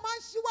jẹ́ ohun tó máa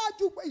ń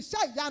ṣíwájú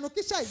iṣẹ́ ìyanu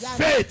kíṣẹ́ ìyanu.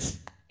 Faith.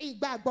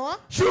 Ìgbàgbọ́.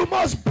 You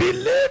must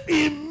believe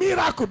in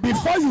miracle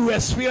before you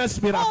experience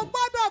O miracle.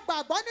 gbọ́dọ̀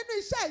gbàgbọ́ nínú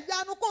iṣẹ́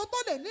ìyanu kó o tó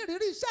lè ní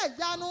ìrírí iṣẹ́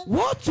ìyanu.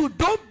 What you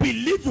don't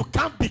believe you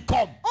can't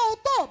become. Ohun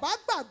tó o bá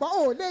gbàgbọ́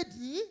ò lè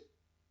dì í.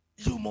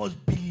 You must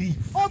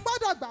believe O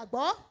gbọ́dọ̀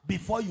gbàgbọ́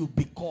before you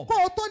become. kó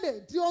o tó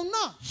lè di ohun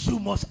náà. You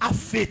must have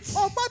faith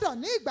O gbọ́dọ̀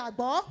ní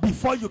ìgbàgbọ́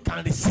before you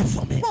can receive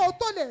from him. kó o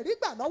tó lè rí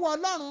gbà lọ́wọ́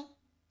Ọlọ́run.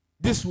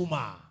 This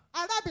woman,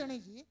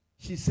 Arábìnrin yìí,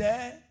 she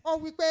said,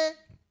 ó wí pé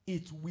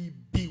it will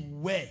be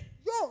well.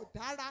 yóò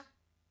dára.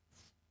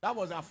 That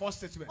was her first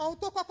statement. Ohun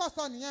tó kọ́kọ́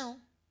sọ nìyẹn o.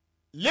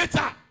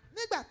 Later,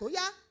 Nígbà tó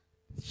yá,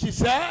 she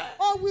said,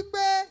 ó wí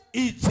pé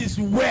it is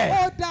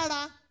well. ó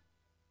dára.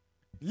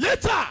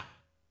 Later,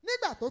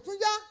 Nígbà tó tún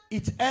yá,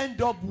 it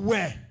end up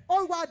well.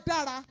 ó wá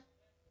dára.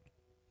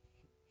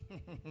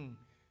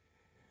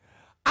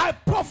 I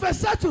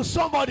prophesy to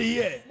somebody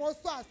here, Mo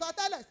sọ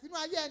àsọtẹ́lẹ̀ sínú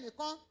ayé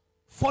ẹnìkan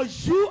for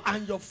you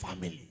and your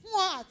family, fún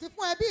ọ àti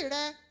fún ẹbí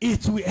rẹ.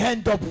 it will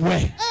end up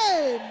well.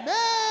 Amen.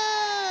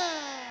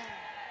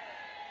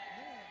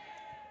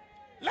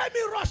 Let me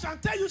rush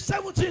and tell you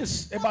 7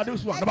 things about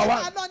this one. Number one.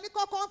 Ẹ jẹ́ ká lọ ní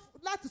kọ́kọ́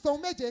láti sọ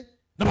ohun méje.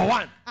 Number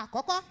one.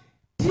 Àkọ́kọ́,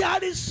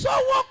 There is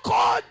someone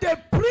called the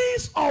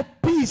Prince of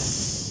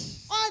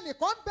Peace.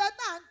 ẹnìkan bẹ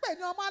náà ń pè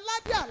ní ọmọ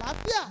aládé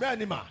àlàáfíà.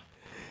 Benima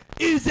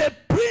is a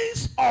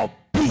Prince of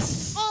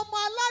Peace. Ọmọ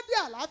aládé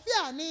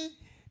àlàáfíà ni.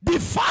 The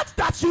fact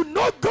that you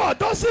know God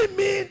doesn't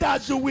mean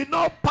that you will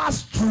not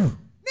pass through.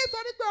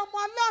 Nítorí pé ọmọ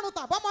Ọlọ́run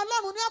tàbí ọmọ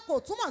Ọlọ́run ní kò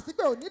túmọ̀ sí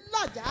pé ò ní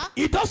làjá.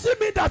 It doesn't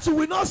mean that you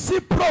will not see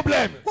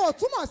problem. Kò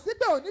túmọ̀ sí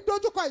pé ò ní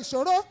dojúkọ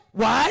ìṣòro.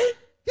 Why?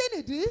 Kí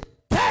nìdí?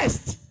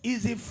 Test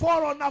is a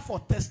forerunner for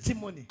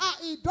testimony.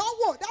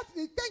 Ìdánwò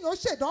láti kéèyàn ó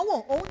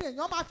ṣèdánwò òun ni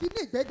èèyàn máa fi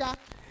ní ìgbéga.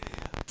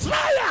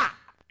 Trial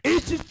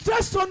is a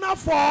testimony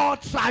for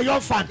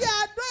triumphant. Kí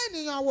a dán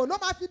ènìyàn wò ló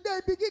máa fi dé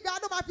ibi gíga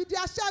ló máa fi di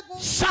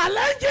aṣẹ́gun.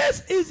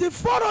 Challenges is a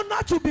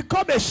forerunner to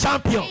become a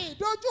champion.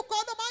 Ìdojúkọ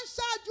ló máa ń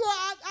ṣáájú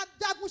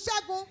ajagun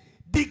ṣẹ́gun.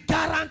 The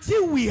guarantee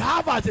we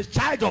have as a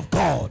child of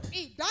God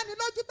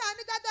ìdánilójú tá a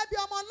ní gẹ́gẹ́ bí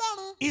ọmọ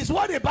Ọlọ́run. is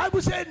what the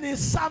Bible says in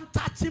Psalm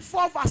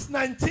 34 verse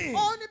 19.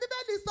 Òun ni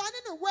Bíbélì sọ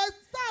nínú ìwé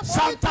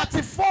Psalm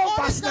 34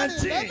 verse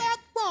 19.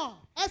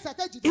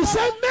 He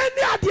said,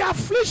 many are the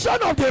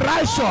affliction of the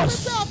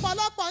righteous, but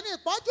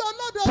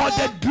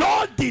the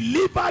Lord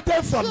delivered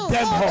them from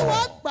them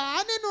all.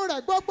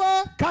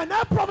 Can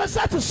I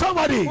prophesy to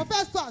somebody?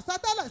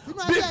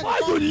 Before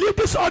you leave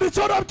this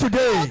auditorium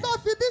today,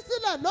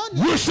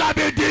 you shall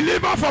be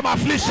delivered from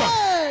affliction.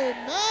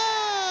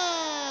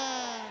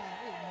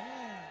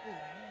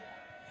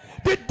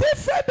 The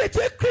difference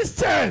between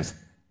Christians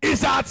is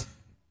that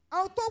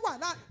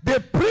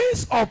the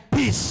Prince of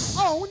Peace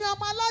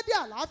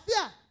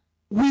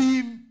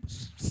will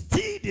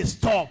still the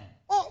storm.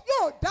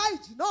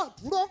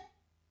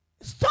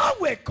 Storm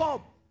will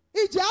come.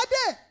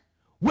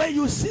 When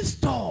you see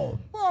storm,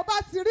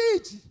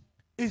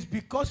 it's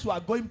because you are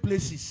going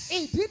places.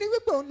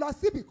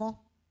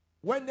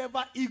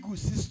 Whenever eagle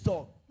sees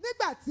storm,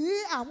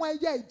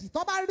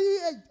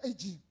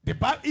 the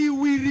Bible, he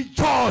will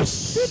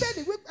rejoice.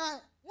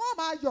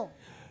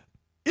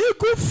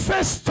 Eagle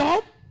face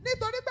storm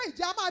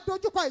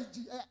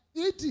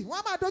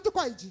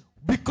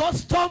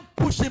because storm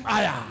push him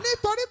higher.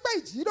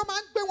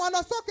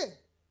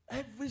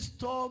 Every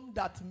storm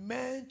that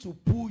meant to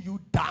pull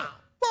you down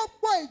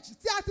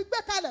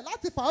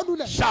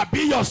shall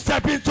be your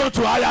stepping stone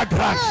to higher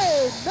ground.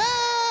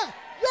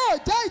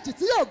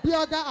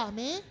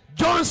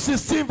 John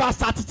 16 verse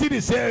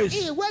 33 says,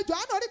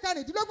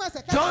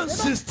 John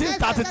 16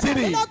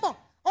 33.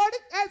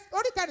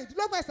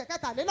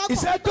 He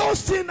said,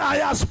 those things I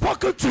have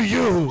spoken to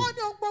you,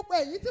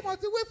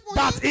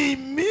 that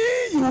in me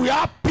you will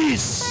have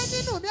peace.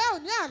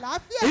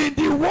 In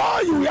the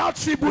world you will have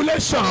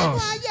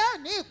tribulations,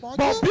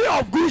 but be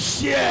of good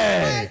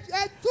cheer.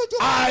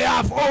 I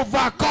have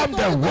overcome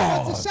the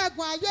world.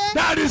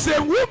 There is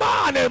a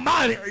woman and a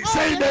man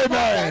saying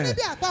amen.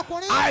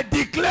 I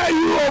declare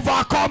you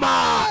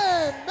overcomer.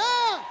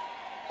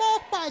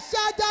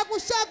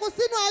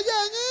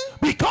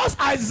 Because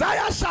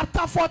Isaiah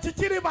chapter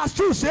 43 verse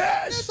 2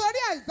 says,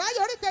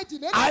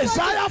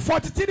 Isaiah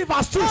 43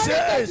 verse 2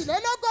 says,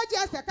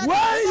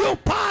 when you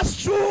pass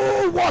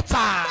through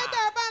water,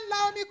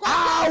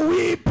 I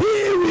will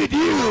be with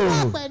you,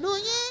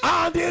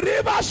 and the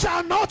river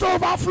shall not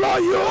overflow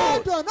you.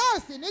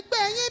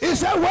 He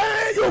said,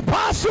 when you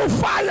pass through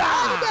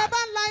fire,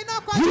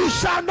 you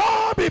shall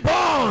not be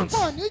burnt.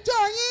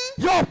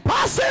 Your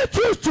passage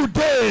through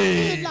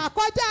today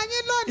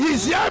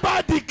is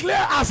hereby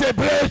declared as a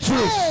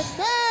breakthrough.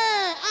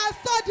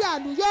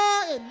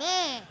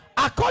 Amen.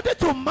 According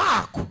to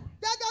Mark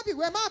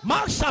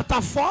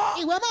chapter 4,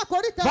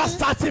 verse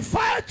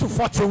 35 to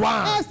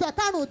 41.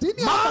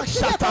 Mark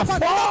chapter 4,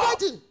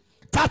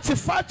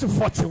 35 to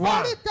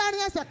 41.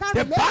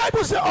 The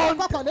Bible says on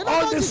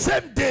the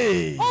same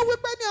day,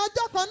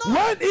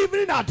 when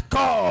evening had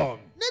come,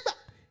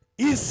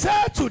 he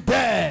said to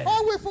them,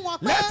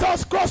 let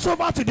us cross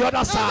over to the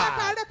other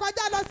side.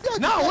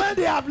 Now when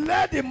they have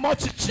led the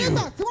multitude,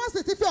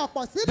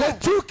 they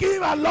took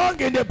him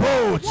along in the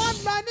boat.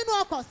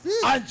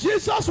 And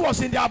Jesus was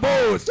in their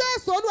boat.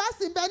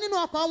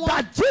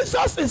 That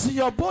Jesus is in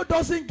your boat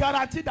doesn't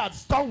guarantee that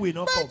storm will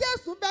not come.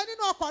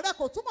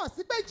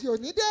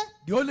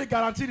 The only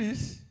guarantee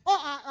is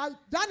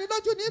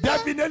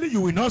definitely you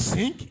will not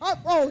sink.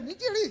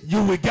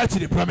 You will get to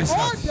the promised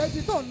land.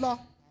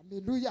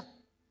 Hallelujah.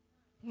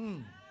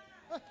 You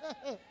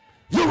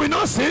will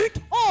not sink.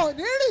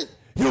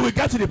 You will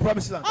get to the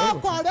promised land.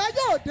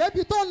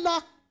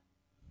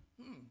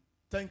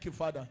 Thank you,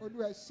 Father.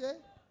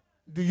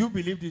 Do you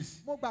believe this?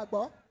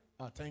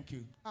 Thank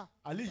you.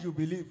 At least you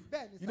believe.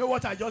 You know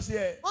what I just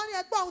heard?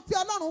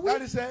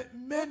 That is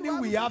many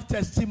we have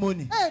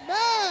testimony.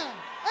 Amen.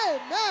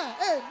 Amen.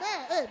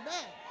 Amen.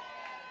 Amen.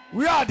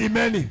 We are the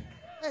many.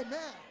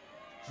 Amen.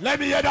 Let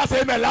me hear that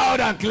amen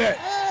loud and clear.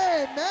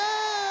 Amen.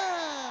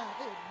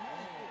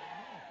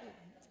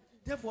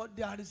 Therefore,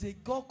 there is a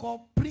God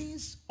called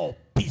Prince of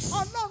Peace.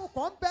 Number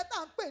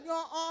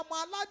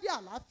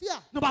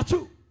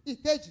 2.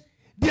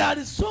 There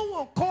is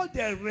someone called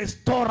the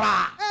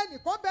Restorer.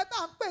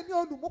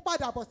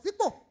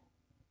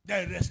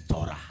 The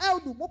Restorer.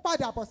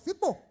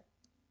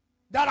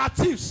 There are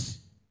thieves.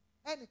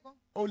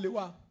 Only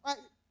one.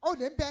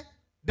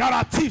 There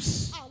are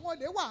thieves.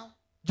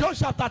 John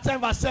chapter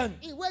 10 verse 10.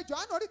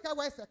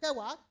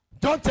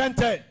 John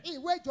 10:10.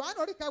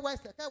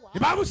 The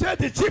Bible says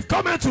the thief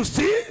cometh to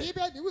steal,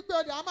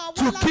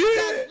 to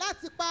kill,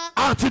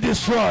 and to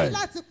destroy.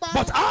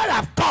 But I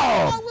have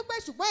come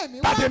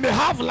that they may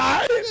have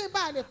life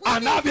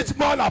and have it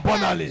more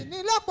abundantly.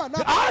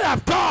 I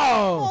have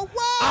come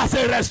as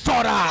a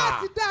restorer.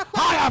 I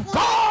have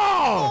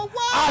come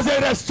as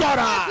a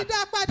restorer.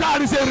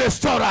 There is a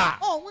restorer.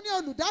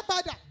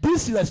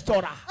 This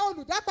restorer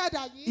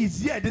is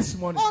here this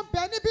morning.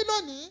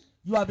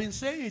 You have been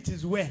saying it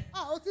is well.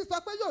 O ti sọ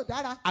pé yóò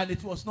dára. And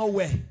it was not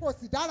well. Kò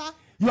sì dára.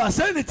 You are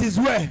saying it is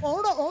well.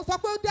 Òun sọ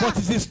pé ó dára. But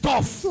it is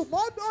tough. Ṣùgbọ́n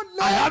ó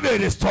le. I have a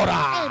restorer.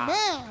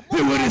 Amen.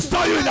 He will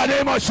restore you in the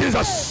name of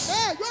Jesus.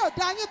 Amen. Yóò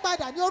dá yín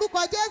padà ní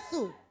orúkọ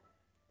Jésù.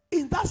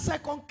 In that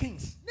 2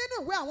 Kings,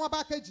 nínú ìwé àwọn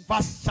ọba kejì.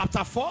 verse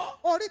chapter 4,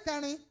 orí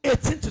kẹrin.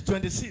 18 to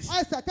 26.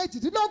 ẹsẹ̀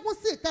kejìdínlógún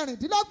sí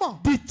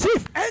kẹrìndínlọ́gbọ̀n. The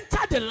thief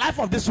entered the life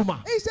of this woman.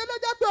 Ìṣe ló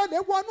jẹ́ pé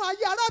olè wọnú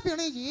ayé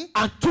arábìnrin yìí.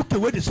 And took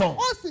away the son.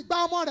 Ó sì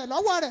gba ọmọ rẹ̀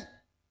lọ́wọ́ rẹ̀.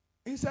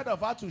 Instead of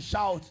her to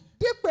shout.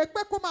 Dípò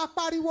pé kó máa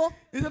pariwo.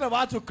 Instead of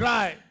her to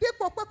cry.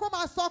 Dípò pé kó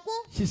máa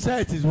sọkún. She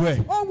said it is well.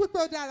 Ó wí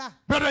pé ó dára.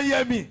 Brother,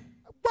 hear me.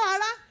 Gbọ́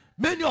ara.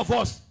 Many of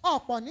us,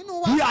 ọ̀pọ̀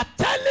nínú wa. we are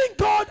telling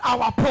God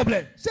our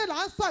problem. Ṣé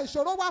là ń sọ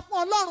ìṣòro wa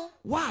fún Ọlọ́run?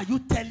 Why are you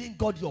telling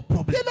God your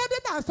problem? Kí ló dé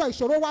tá à ń sọ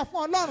ìṣòro wa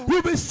fún Ọlọ́run?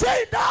 You be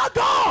saying, now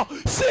God,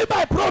 see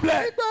my problem.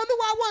 Wípé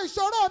Olúwa wo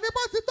ìṣòro mi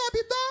bó ti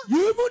tóbi tó.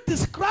 You even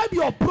describe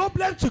your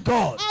problem to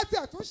God. A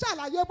tiẹ̀ tún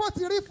ṣàlàyé bó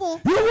ti rí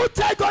fún. You will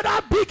tell God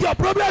how big your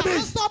problem À ń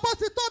is. sọ bó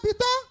ti tóbi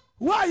tó.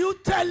 Why are you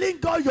telling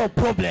God your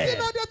problem? Kí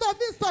ló dé tó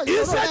fi ń sọ ìṣòro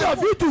Instead rẹ of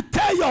fún? you to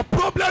tell your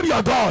problem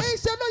your God.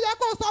 Ìṣe ló yẹ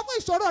kó o sọ fún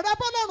ìṣòro rẹ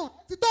bọ́lọ́run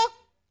ti tó.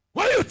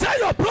 When you tell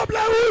your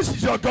problem, who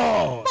is your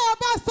God? Bó o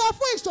bá sọ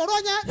fún ìṣòro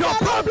yẹn. Your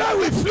problem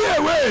will flee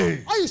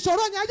away.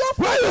 Ìṣòro yẹn yóò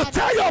fún When you ìgbà.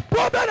 tell your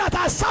problem that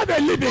I serve a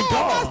living Bó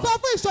o bá God. sọ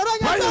fún ìṣòro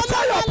yẹn. When you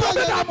tell your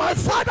problem that my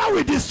father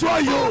will destroy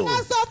you.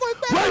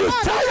 When you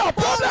tell your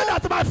problem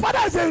that my father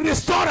is a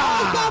restorer.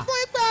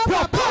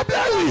 Your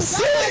problem will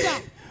see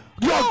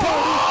your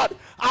God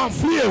and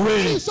flee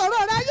away.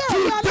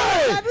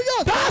 Today,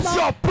 that's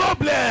your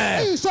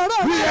problem.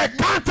 We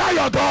encounter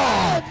your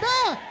God.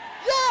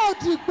 Yóò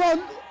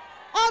dìgbò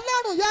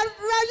Ọlọ́run yẹn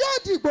rẹ yóò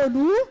dìgbò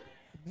lù.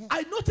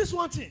 I notice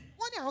one thing.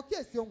 Wọ́n ní àwọn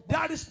kíyèsí ohun.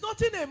 There is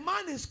nothing a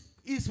man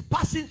is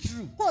passing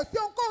through Kò sí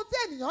ohunkóhun tí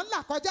ènìyàn ń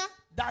là kọjá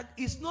that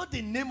is not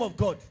the name of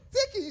God. tí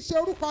kì í ṣe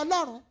orúkọ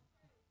Ọlọ́run.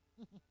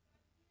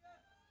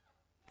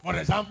 For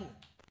example,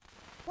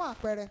 Fún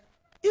àpẹẹrẹ,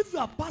 if you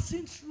are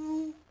passing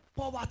through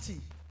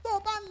poverty, tó o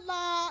bá ń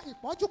la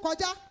ìpọ́njú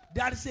kọjá,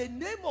 there is a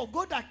name of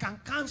God that can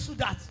cancel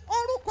that.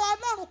 orúkọ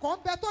Ọlọ́run kan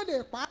bẹ tó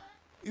lè pa á.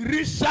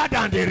 Richer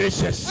than the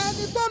richest.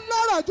 Ẹni tó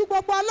lọ́rọ̀ ju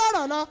gbogbo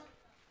ọlọ́rọ̀ lọ.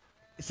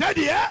 He said,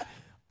 the earth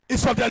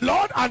is of the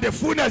Lord and the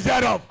fullness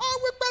thereof. Ó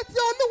wí pé tí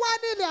Olúwa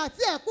ní ilẹ̀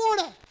àti ẹ̀kún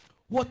rẹ̀.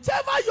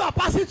 Whatever you are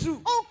passing through,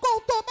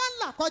 Ohunkóhun tó o bá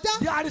ń là kọjá.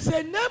 there is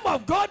a name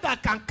of God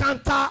that can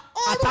counter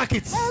attack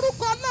it.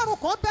 Orúkọ Ọlọ́run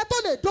kan bẹ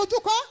tó lè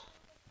dojúkọ.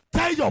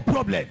 Tell your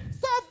problem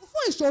Sọ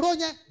fún ìṣòro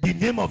yẹn. the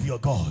name of your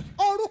God.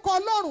 Orúkọ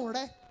Ọlọ́run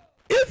rẹ.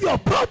 If your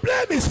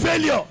problem is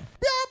failure,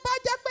 Bí ó bá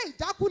jẹ́ pé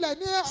ìjákulẹ̀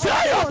ní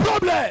say your rẹ.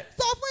 problem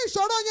Sọ fún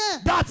ìṣòro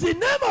yẹn. that the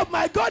name of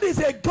my God is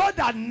a God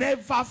that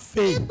never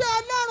fails. Ìgbé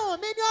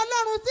Ọlọ́run mi ni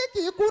Ọlọ́run tí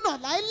kì í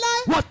kùnà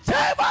láíláí.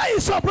 Whatever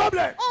is your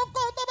problem,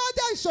 Ohunkóhun tó bá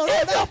jẹ́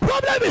ìṣòro if rẹ. your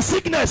problem is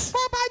sickness, Bó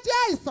bá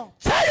jẹ́ àìsàn.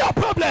 say your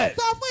problem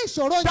Sọ fún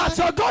ìṣòro that yẹn.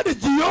 your God is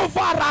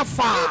Jehovah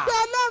Rapha.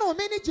 Ìgbé Ọlọ́run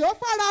mi ni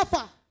Jèhófà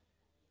Ráfà.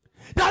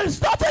 There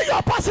is nothing you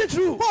are passing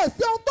through Kò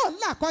sí ohun tó ń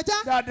là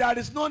kọjá. that there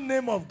is no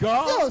name of Tí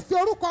God ò sí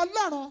orúkọ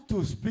Ọlọ́run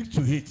to speak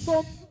to it.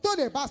 tó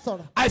lè bá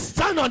sọ̀rọ̀. I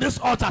stand on this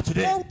altar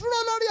today. Mo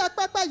dúró lórí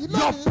ẹpẹpẹ yìí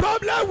Your lónìí.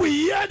 problem will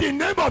hear the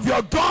name of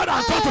your God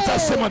and turn to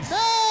testimony.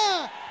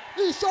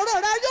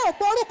 Ìṣòro rẹ yóò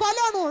gbọ́ orúkọ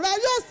Ọlọ́run rẹ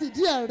yóò sì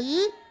di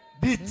ẹ̀rí.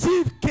 The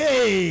thief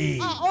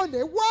came O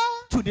lè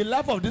wọ́ to the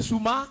life of this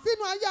woman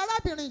sínú ayé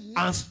arábìnrin yìí.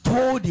 and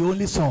stole the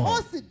only Ó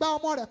son. sì gba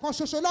ọmọ rẹ̀ kan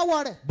ṣoṣo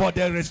lọ́wọ́ rẹ̀. But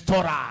the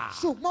restorer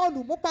Ṣùgbọ́n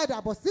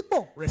olùmúpadàbọ̀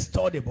sípò.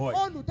 restored the boy.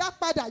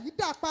 Olùdápadà yìí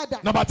dá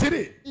padà. Number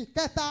 3.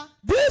 Ìkẹta.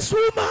 This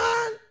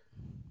woman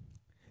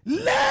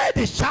laid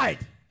the child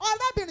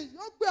Arábìnrin yìí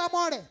ó gbé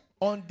ọmọ rẹ̀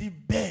on the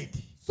bed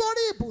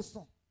sórí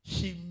ibùsùn.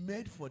 she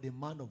made for the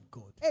man of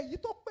God. Èyí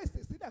tó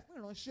pèsè sílẹ̀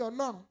fún ìránṣẹ́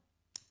Ọlọ́run.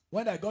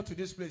 When I got to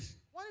this place,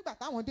 Wọ́n nígbà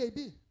táwọn dé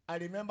ibí. I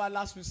remember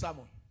last week's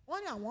sermon.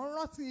 Wọ́n ní àwọn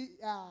rántí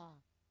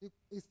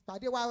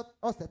ìpàdé wa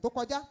ọ̀sẹ̀ tó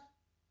kọjá.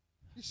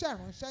 Iṣẹ́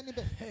ìránṣẹ́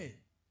níbẹ̀. Hey,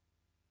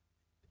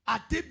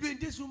 at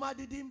this woman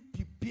didn't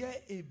prepare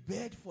a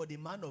bed for the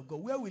man of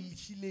God. Where will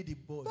she lay the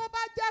boy? Tó bá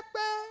jẹ́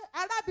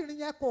pé arábìnrin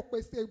yẹn kò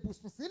pèsè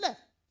ibùsùn sílẹ̀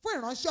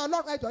fún ìránṣẹ́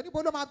Ọlọ́run, ẹjọ́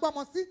níbo ló máa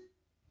gbọ́mọ sí?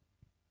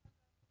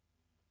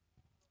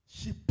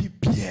 She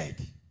prepared.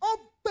 Ó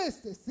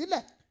pèsè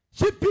sílẹ̀.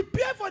 She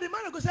prepared for the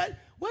man of God. Said,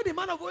 when the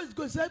man of God is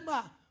going, said,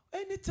 ma,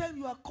 anytime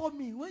you are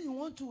coming, when you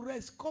want to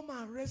rest, come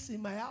and rest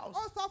in my house.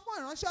 Ó sọ fún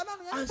ìránṣẹ́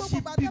Ọlọ́run yẹn ní And gbogbo she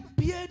ìgbà tẹ́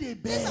prepared a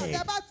nígbà bed.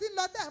 tẹ́ bá ti ń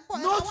lọ tẹ́ ń bọ̀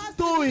ẹ̀ Not wá sí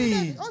knowing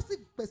ilé mi. Ó sì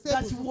pèsè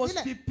that she ibùsùn was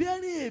sílẹ̀.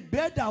 preparing a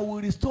bed that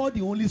will restore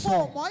the only Kò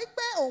son. mọ̀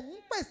pé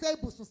òun pèsè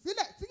ibùsùn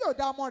sílẹ̀ tí yóò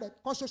dá ọmọ rẹ̀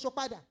kan ṣoṣo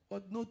padà.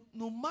 But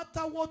no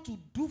matter what to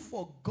do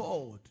for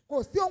God,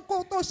 Kò sí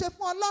ohunkóhun tó ṣe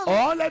fún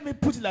Ọlọ́run. or let me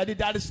put it like this,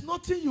 there is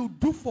nothing you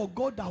do for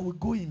God that will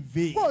go in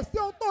vain. Kò sí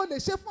ohun tó lè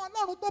ṣe fún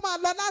Ọlọ́run tó máa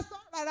lọ lásán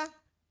rárá.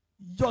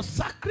 Your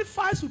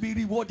sacrifice will be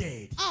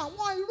rewarded.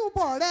 Àwọn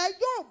irúbọ rẹ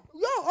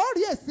yóò ó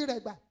rí èsì rẹ̀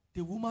gbà.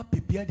 The woman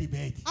prepared the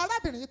bed,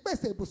 Arábìnrin yìí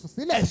pèsè ibùsùn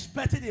sílẹ̀.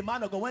 expecting the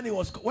man of God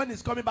when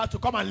he's coming back to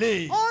come and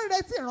lay. Ó ń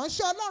retí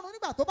ìránṣẹ́ Ọlọ́run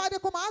nígbà tó bá dé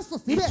kó máa sùn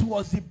síbẹ̀. It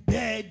was the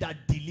bed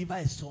that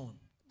delivered his son.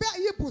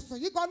 ibùsùn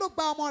yìí gan ló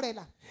gba ọmọ rẹ̀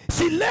là.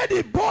 She laid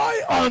the boy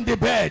on the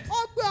bed.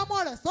 Ó gbé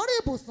ọmọ rẹ̀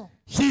sórí ibùsùn.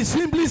 She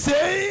simply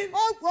saying,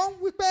 Ó ń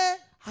wí pé,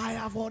 I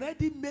have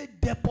already made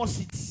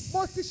deposits.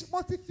 mo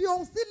ti fi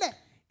ohun sílẹ̀.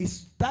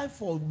 It's time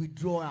for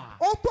withdrawal.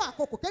 Ó tó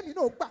àkókò kémi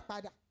náà gbà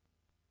padà.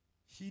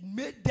 She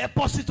made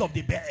deposit of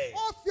the bed.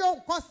 Ó fi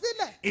ohun kan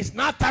sílẹ̀. It's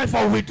not time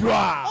for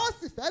withdrawal. Ó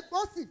sì tó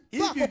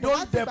If you àkókò don't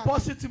láti gbà.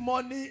 deposit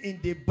money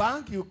in the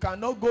bank, you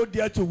cannot go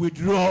there to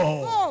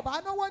withdraw. Tó o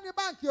bá náwó ní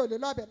báǹkì ò lè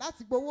lọ bẹ̀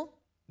láti gbowó.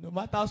 No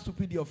matter how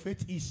stupid your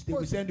faith is, they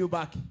will send you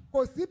back.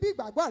 Kò sí bí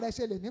ìgbàgbọ́ rẹ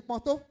ṣe lè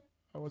nípọn tó.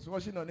 I was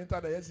watching on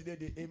internet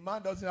yesterday. A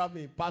man doesn't have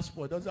a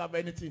passport, doesn't have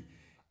anything.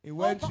 He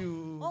went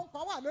to Ohun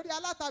kan wà lórí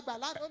alátagbà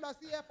lánàá ó lọ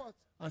sí airport.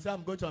 and said,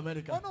 I'm going to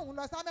America. Ó ní òun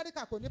lọ sí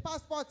Amẹ́ríkà kò ní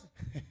passport.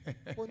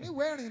 Kò ní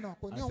ìwé ìrìnnà,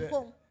 kò ní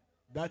ohunkóhun.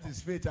 That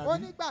is faith. Ó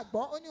ní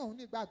gbàgbọ́, ó ní òun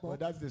ní gbàgbọ́. But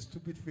that's the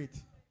stupid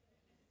faith.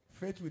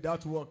 Faith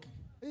without work.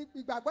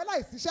 Ìgbàgbọ́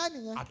láìsíṣẹ́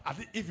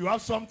nìyẹn. If you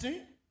have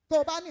something Tó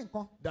o bá ní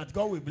nǹkan. that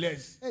God will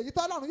bless. Èyí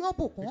tọ́lọ́run yóò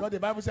bùkún. Because the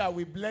Bible says, I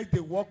will bless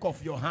the work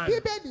of your hand.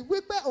 Bíbélì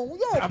wípé òun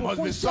yóò There must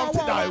bùkún be iṣẹ́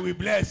something ọwọ́ that I wa. will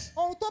bless.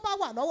 Ohun tó bá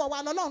wà lọ́wọ́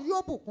wa lọ́lọ́run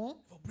yóò bùkún.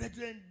 For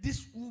brethren,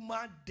 this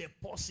woman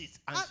deposits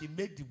and she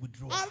made the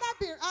withdrawal.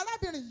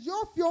 Arábìnrin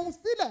yóò fi ohun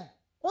sílẹ̀,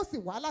 ó sì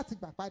wá láti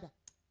gbà padà.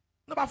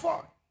 Number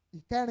 4.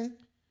 Ìkẹrin.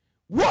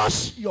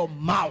 Wash your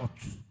mouth.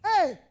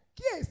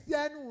 Kíyèsí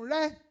ẹnu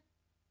rẹ.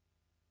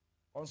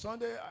 On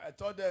Sunday, I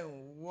told them,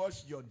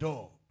 wash your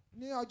door.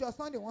 Ní ọjọ́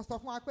Sunday wọ́n sọ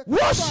fún wa pé.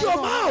 Wash your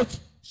mouth.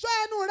 Ṣọ́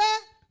ẹnu rẹ.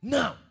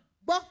 Now,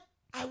 Gbọ́.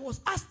 I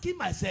was asking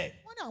myself,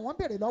 Wọ́n ní àwọn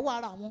béèrè lọ́wọ́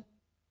ara wọn.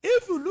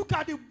 if you look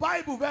at the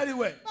Bible very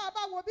well, Bá a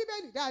bá wo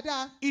Bíbélì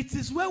dáadáa. it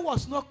is where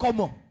was not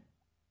common.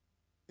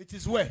 It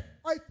is where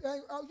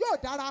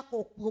Yóò dára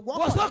kò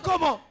was not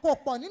common. Kò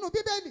pọ̀ nínú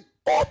Bíbélì.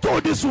 Who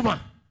told this woman?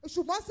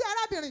 Ṣùgbọ́n sí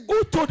arábìnrin yìí.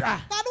 Who told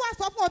her? Ta ló wá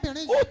sọ fún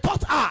obìnrin yìí? Who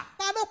taught her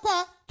Ta ló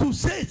kọ́ to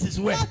say it is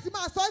where? láti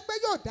máa sọ pé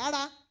yóò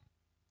dára?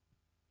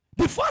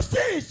 The first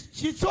thing is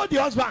she told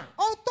the husband,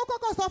 Ohun tó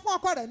kọ́kọ́ sọ fún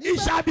ọkọ rẹ̀ ní it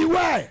shall be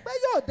where. pé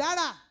yóò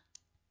dára.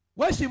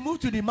 When she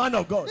moved to the man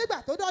of God,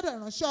 Nígbà tó dọ́dọ̀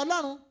ìránṣẹ́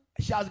Ọlọ́run.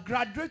 she has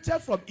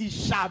graduated from it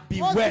shall be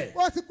where.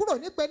 Ó ti kúrò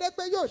nípele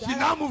pé yóò She dára.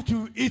 now moved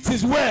to it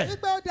is where. Ní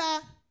pé ó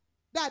dáa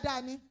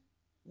dáadáa ni.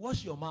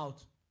 Wash your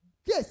mouth.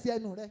 Kíyèsí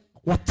ẹnu rẹ.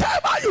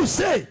 Whatever you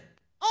say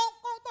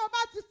Ohun tó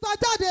bá ti sọ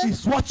jáde.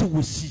 is what you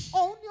will see.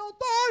 Òun ni ohun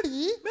tó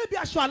rí. Maybe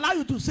I should allow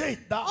you to say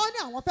it now. Ó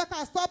ní àwọn fẹ́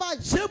ká sọ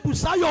báyìí. Say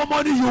Busayo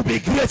money, you'll be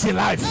great in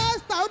life.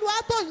 Esther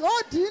Olúwatóyìn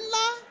ó di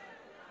ńlá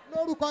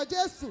lórúkọ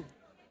Jésù.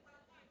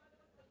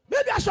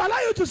 Maybe I should allow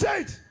you to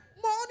say it.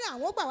 Mo ní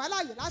àwọn gbà wá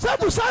láàyè láti Say sọ.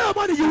 Busayo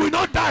money, you will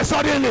not die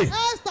suddenly.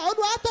 Esther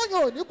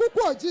Olúwatóyìn ò ní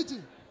kúkú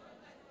òjijì.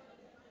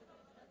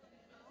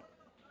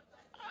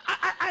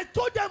 I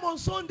told them on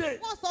Sunday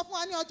Wọ́n sọ fún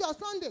wa ní ọjọ́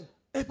Sunday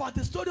about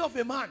the story of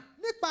a man,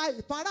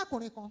 nípa ìtàn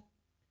arákùnrin kan.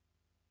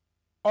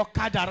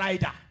 Okada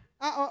rider.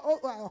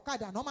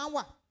 Ọ̀kadà náà máa ń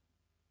wà.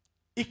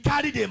 He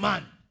carried a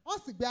man.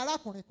 Wọ́n sì gbé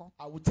arákùnrin kan.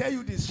 I will tell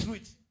you the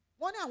street.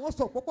 Wọ́n ní àwọn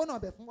sọ òpópónà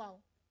bẹ̀ fún wa o.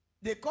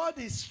 They call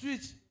the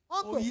street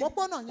Wọ́n pè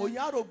òpópónà yẹn.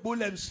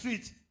 Oyarogbolem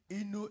Street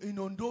in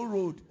Ondo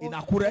Road in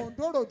Akure.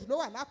 Ondo Road ló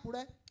wà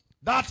l'Ákúrẹ́.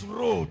 That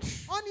road.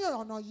 Wọ́n ní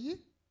ọ̀nà yìí.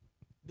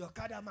 The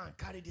Okada man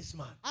carried this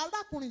man.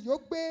 Arákùnrin yóò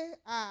gbé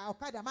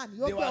ọ̀kadà máa ní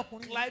yóò They gbé were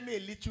ọkùnrin. climbing a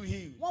little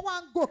hill. Wọ́n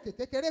wá ń gòkè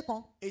kékeré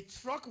kan. A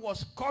truck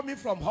was coming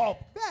from up.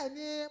 Bẹ́ẹ̀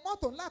ni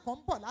mọ́tò ńlá kan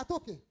ń bọ̀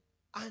látòkè.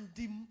 And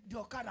the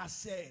Okada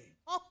said,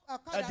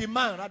 Ọ̀kadà the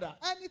man rather,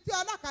 ẹni tí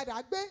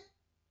ọlọ́kadà gbé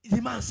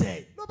the man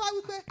said, ló bá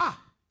wí pé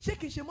ṣé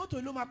kìí ṣe mọ́tò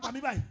yìí ló máa pa mí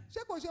báyìí?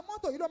 ṣé kò ṣe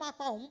mọ́tò yìí ló máa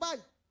pa òun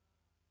báyìí.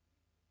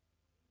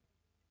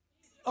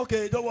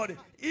 Okay, don't worry.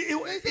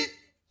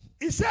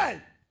 He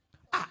said,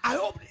 I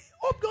hope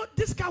not,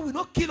 this guy will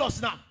not kill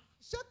us now.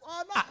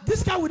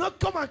 This guy will not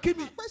come and kill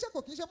me. Pé ṣé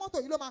kò kí ń ṣe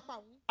mọ́tò yìí ló máa pa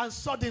òun. And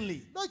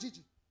suddenly,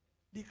 Lójijì.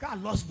 the car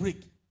lost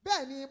brake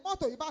Bẹ́ẹ̀ ni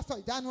mọ́tò yìí bá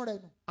sọ ìjánu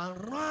rẹ̀ nù.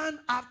 and ran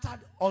after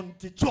on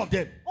the two of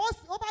them.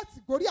 Ó bá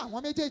ti gorí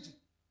àwọn méjèèjì.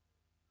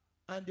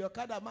 And the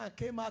Okada man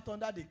came out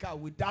under the car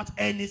without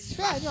any Bẹ́ẹ̀ ni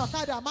scratch.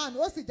 ọ̀kadà máa ní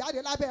ó sì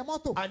jáde lábẹ́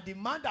mọ́tò. And the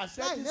man that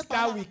said Láì this ní guy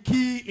padà. will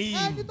kill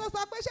Ẹni him tó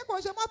sọ pé ṣé kò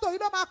ṣe mọ́tò yìí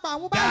ló máa pa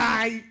òun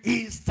báyìí. died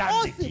instantly.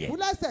 Ó sì kú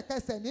there.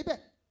 lẹ́sẹ̀kẹsẹ̀ níbẹ̀.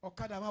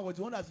 Okada man was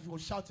the one that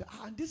was shouting,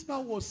 and this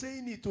man was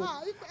saying it too.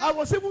 If- I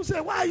was even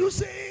saying, why are you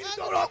saying Ẹni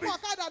don't tó rub kọ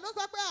it? ọ̀kadà ló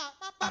sọ pé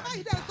bàbá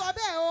yìí dẹ̀ sọ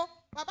bẹ́ẹ̀ o.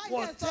 Bàbá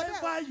yìí dẹ̀ sọ bẹ́ẹ̀ o.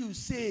 Whatever you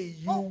say,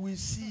 you will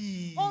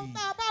see. Ohun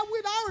tá a bá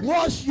wí la ó rí.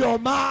 Wash your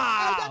Ẹ jẹ́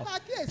mouth. ká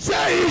kíyèsí.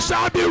 Say it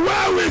shall be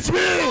well with me.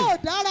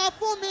 Yóò dára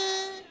fún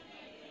mi.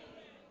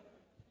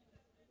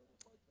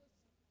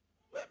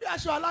 Maybe I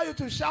should allow you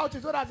to shout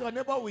it so that your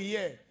neighbor will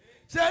hear.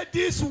 Say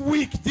this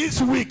week.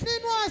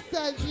 Nínú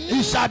ọ̀sẹ̀ yìí.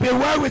 It shall be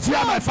well with you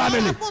and my Yóò dára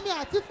family. fún mi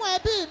àti fún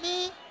ẹbí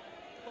mi.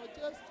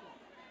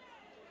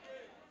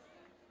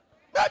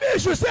 Maybe you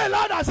should say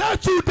loud and say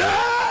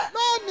today.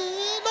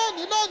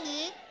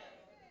 Lónìí.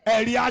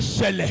 Ẹ̀rí á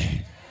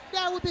ṣẹlẹ̀.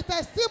 There will be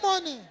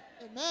testimony.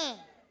 Amen.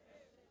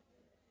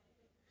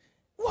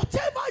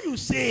 Whatever you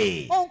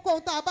say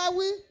ohunkóhun tá a bá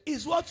wí.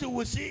 is what you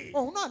will see.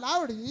 òun náà la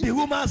ó rí. The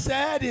woman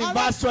said in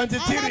verse 23.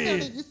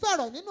 arábìnrin yìí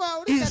sọ̀rọ̀ nínú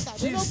orí kẹtàdínlógún.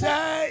 She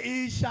said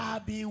it shall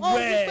be ó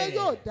wí pé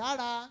well. yóò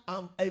dára.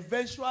 And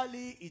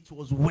eventually it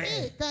was well.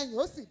 ní ìkẹyìn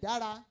ó sì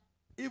dára.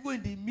 Even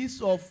in the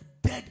midst of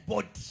dead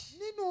body.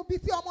 nínú ibi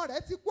tí ọmọ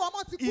rẹ̀ ti kú,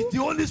 ọmọ ti kú. It's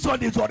the only son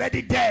that is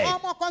already dead.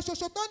 ọmọ kan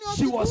ṣoṣo tó ní ó ti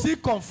She kú. was still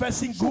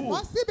confessing ṣùgbọ́n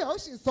good. síbẹ̀ ó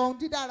sì sọ ohun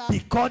dídára.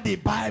 Because the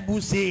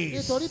Bible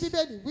says nítorí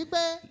bíbélì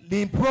wípé.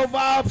 in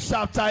Proverbs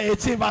chapter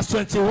 18 verse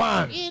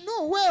 21.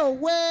 inú ìwé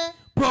òwe.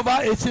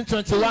 Proverbs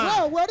 18:21.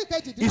 ìwé òwe orí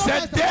kejìdínlọ́gbọ̀n. He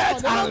said,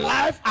 death and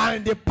life are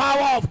in the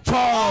power of ó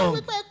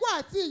tongue. wípé ikú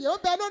àti ìyè ó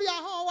bẹ lórí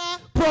ahọ́n wa.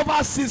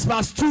 Proverbs 6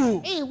 verse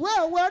 2. ìwé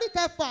òwe orí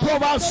kẹfà.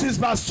 Proverbs 6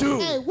 verse 2.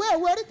 ìwé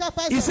òwe orí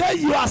kẹfà. He said,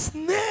 you are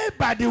snared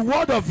by the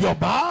word of your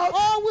mouth,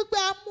 ó wípé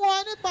a mú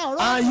ọ nípa ọ̀rọ̀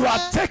and you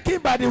are taken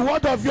by the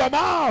word of your a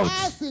mouth.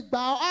 sì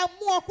gbà a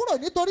mú ọ kúrò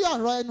nítorí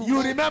ọ̀rọ̀ ẹnu.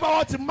 You remember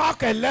what Mark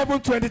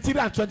 11:23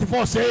 and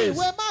 24 says?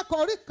 ìwé máàkì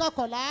orí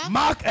kọkànlá.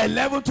 Mark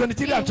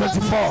 11:23 and ìwé máàkì orí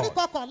 24.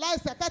 kọkànlá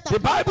ẹsẹ̀ kẹta. The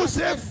Bible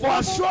says,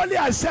 for surely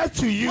I said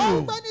to ó you,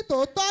 gbé ní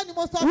tòótọ́ ni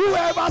mo sọ fún yín.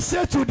 whoever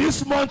said to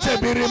this mountain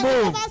be ẹnikẹ́ni tó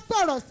removed bá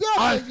sọ̀rọ̀ sí ọ̀rọ̀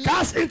and yìí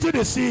cast into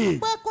the sea,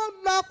 pé kó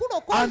lọ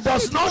kúrò kó and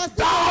does not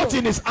doubt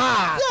in his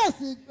heart, yóò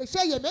sì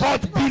ṣe iyèméjì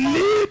but nínú ọkàn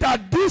believe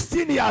that this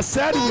thing he has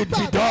said will be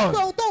pé done,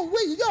 ohun tó ń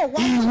wí yìí yóò wá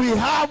he sí will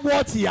have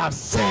what he has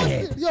yóò sì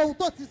said. rí ohun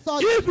tó ti sọ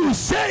yìí. If you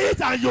say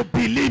it and you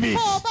believe it,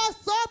 bó o bá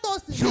sọ ọ́ tó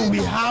sì you ní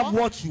will ìgbàgbọ́, have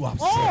what you have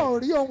ó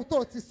said. rí ohun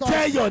tó ti sọ.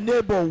 Tell your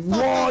neighbor,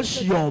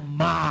 wash your lè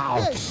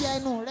mouth. ṣe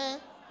ẹnu rẹ.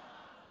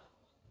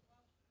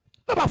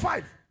 Number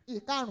 5.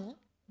 ìkarùn-ún.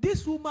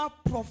 This woman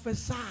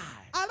prophesied.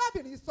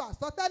 arábìnrin sọ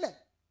àsọtẹ́lẹ̀.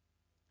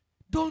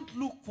 Don't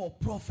look for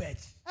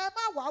prophets. ẹ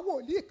má wá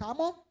wòlíì ká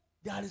mọ́.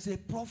 There is a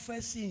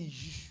prophecy in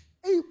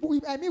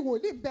you. ẹ̀mí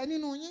wòlíì ń bẹ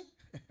nínú yín.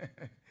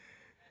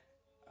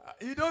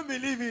 You don't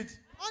believe it?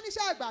 wọ́n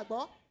níṣẹ́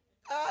ìgbàgbọ́.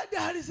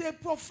 There is a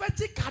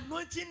prophetic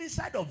anointing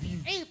inside of you.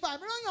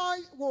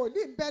 ìfàmìíràn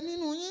wòlíì ń bẹ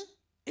nínú yín.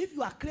 If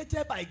you are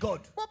created by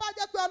God, bó bá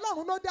jẹ́ pé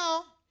ọlọ́run ló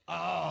dá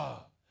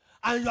ọ.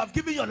 and you have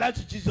given your life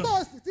to Jesus, tó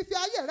o sì ti fi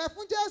ayé rẹ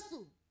fún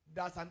jésù.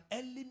 there's an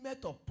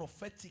element of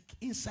prophetic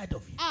inside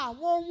of you. àwọn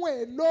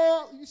ohun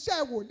èlò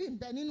iṣẹ́ wòlíì ń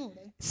bẹ nínú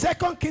rẹ.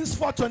 2 Kings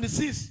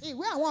 4:26.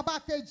 ìwé àwọn ọba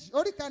kejì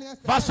orí kẹrin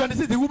ẹsẹ̀. Verse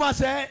 26, the woman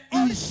said,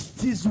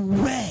 it is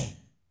well.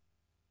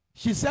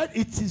 She said,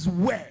 it is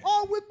well.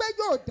 ó wí pé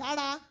yóò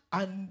dára.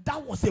 And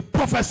that was a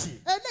prophecy.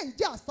 eléyìí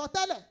jẹ́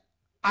àsọtẹ́lẹ̀.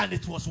 And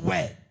it was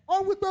well.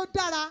 ó wí pé ó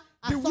dára.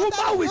 The àsọtẹ́lẹ̀ woman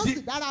yóò with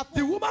sì dára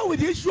the fún. woman with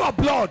the issue of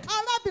blood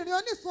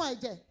arábìnrin onísun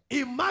ẹ̀jẹ̀.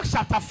 in Mark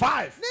chapter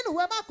 5, nínú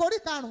ìwé máàkì orí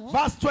karùn-ún.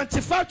 verse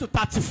 25 to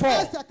 34.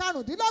 ẹsẹ̀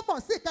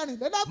karùndínlọ́gbọ̀n sí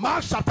kẹrìnlélọ́gbọ̀n.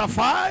 Mark chapter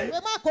 5,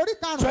 ìwé máàkì orí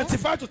karùn-ún.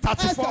 25 to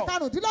ẹsẹ̀ 34.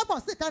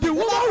 karùndínlọ́gbọ̀n sí The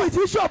woman kẹrìnlélọ́gbọ̀n. with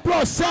the issue of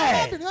blood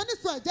said, arábìnrin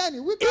onísun ẹ̀jẹ̀ ni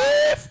wípé.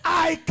 if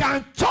I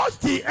can touch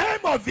the hem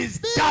of his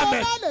bí o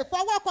garment, bá lè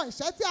fọwọ́ kan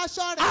ìṣẹ́tí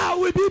aṣọ rẹ̀. I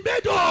will be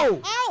made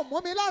whole. a ó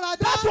mú mi lára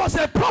dá. That was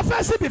a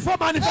prophecy before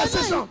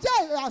manifestation. eléyìí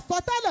jẹ́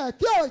àsọtẹ́lẹ̀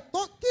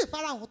kí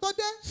ìfarahàn tó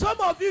dé. Some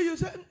of you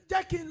say,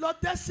 jẹ́ kí n lọ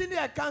destiny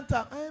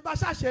encounter. Bá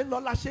ṣá ṣe ń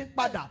lọ la ṣe ń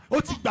padà. Ó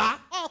ti gbà á.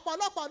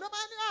 ọ̀pọ̀lọpọ̀ ló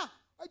máa ń ní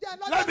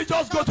Let me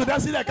just go to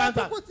destiny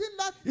encounter.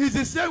 It's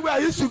the same way I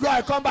used to go,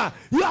 I come back.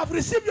 You have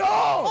received your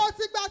own. ó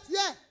ti gbà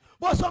tiẹ̀.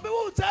 But some people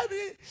will tell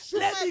me,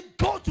 let me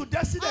go to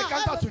destiny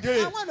encounter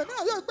today. àwọn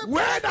ẹlòmíràn yóò gbé.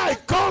 When I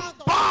come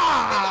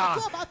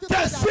back,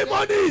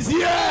 testimony is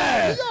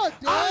here.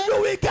 And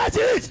you will get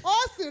it. ó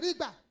sì rí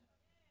gbà.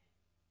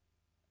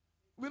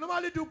 We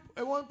normally do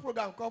one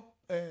program called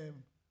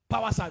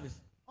Power Service.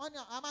 wọ́n ní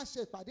a máa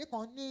ṣe ìpàdé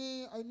kan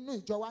ní inú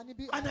ìjọ wa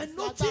níbí. And I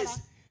notice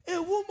a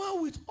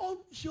woman with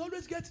she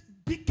always gets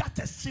bigger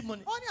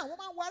testimony. wọ́n ní àwọn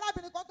máa ń wo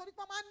arábìnrin kan torí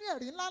pé wọ́n máa ń ní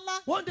ẹ̀rí ńláńlá.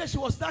 One day she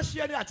was not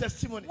sharing her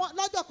testimony.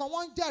 lọ́jọ́ kan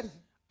wọ́n ń jẹ́rìí.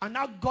 And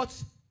now got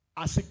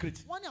a secret.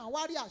 wọ́n ní àwọn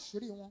wá rí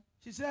àṣírí wọn.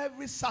 She said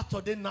every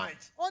Saturday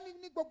night ó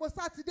ní gbogbo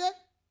sátidé.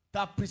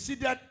 that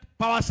preceded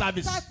power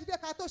service, sátidé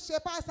ká tó ṣe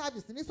power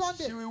service ní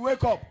sunday. she will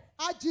wake up,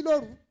 á jí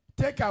lóru.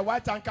 take her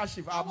white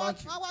handkerchief, her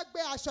mantle, wọ́n wá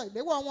gbé aṣọ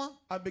ìléwọ́ wọn.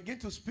 and begin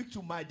to speak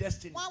to my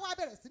destiny. wọ́n wá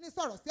bẹ̀rẹ̀ sí ní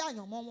sọ̀rọ̀ sí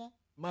àyànmọ́ wọn.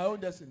 My own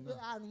destiny.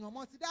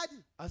 àyànmọ́ ti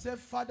dádì. I said,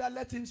 Father,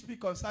 let him speak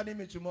concerning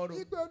me tomorrow.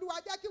 ìpè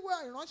olúwa jẹ́ kí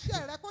wọ́n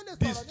ìránṣẹ́ rẹ kó lè sọ̀rọ̀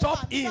nípa Disturb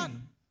àdúrà.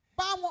 him.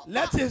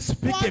 Let him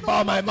speak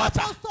about my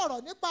matter.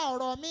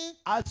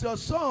 As your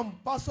son,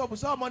 Pastor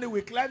Busamoni,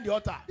 will climb the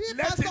altar.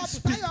 Let him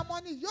speak.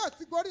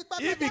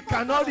 If he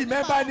cannot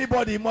remember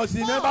anybody, he must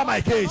remember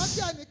my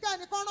case.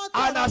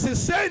 And as he's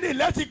saying it,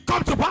 let it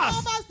come to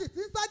pass.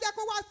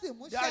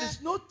 There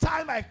is no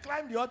time I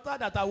climb the altar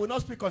that I will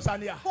not speak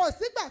concerning her.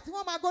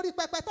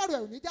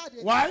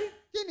 Why?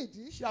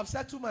 She have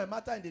settled my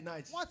matter in the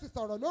night.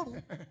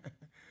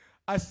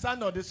 I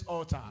stand on this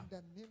altar. In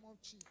the name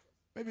of Jesus.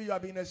 Maybe you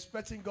have been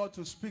expecting God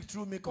to speak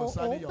through me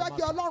concerning your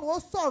matter.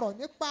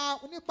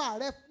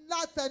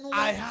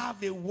 I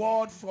have a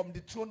word from the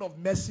throne of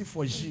mercy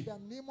for you. In the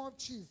name of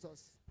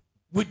Jesus.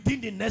 Within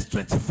the next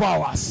 24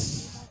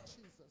 hours,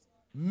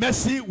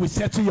 mercy will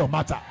settle your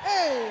matter.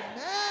 Amen.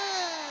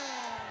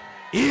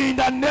 In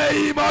the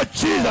name of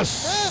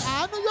Jesus.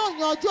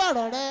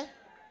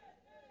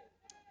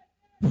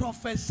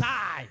 Prophesy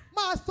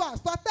máa sọ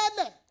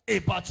àsọtẹ́lẹ̀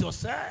about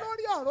yourself,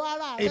 lórí ọ̀rọ̀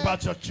ara rẹ,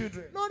 about your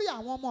children. lórí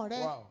àwọn ọmọ rẹ.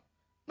 Wow.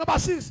 Number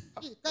 6.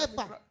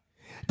 Ìkẹfà.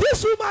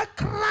 This woman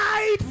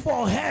cried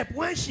for help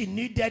when she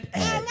needed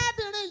help.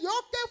 Arábìnrin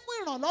yóò ké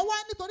fún ìrànlọ́wọ́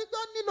nítorí pé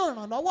ó nílò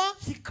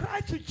ìrànlọ́wọ́. She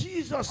cried to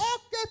Jesus. Ó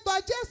ké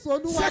tọ̀ Jésù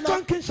Olúwa lọ.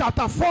 2 Kings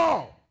chapter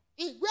 4.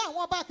 Ìwé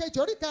àwọn ọba kejì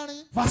orí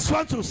kẹrin. Verse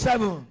 1 to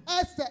 7.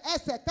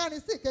 Ẹsẹ̀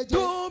kẹrin sí ìkeje.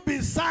 Don't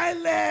be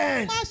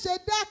silent. Má ṣe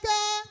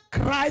dákẹ́.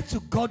 Cry to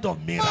God of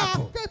Máa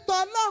miracle. ké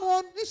tọ̀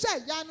Ọlọ́run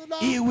oníṣẹ́ ìyanu lọ.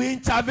 He will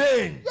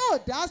intervene.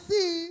 Yóò dá sí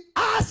i.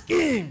 Ask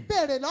him.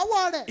 Béèrè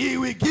lọ́wọ́ rẹ̀. He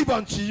will give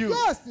unto you.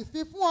 Yóò sì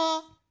fi fún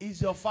ọ. He's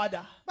your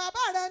father.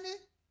 Bàbá rẹ ni.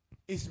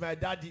 He's my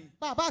daddy.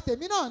 Bàbá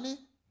tèmi náà ni.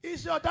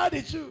 He's your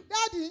daddy too.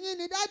 Dádì yín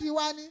ni dádì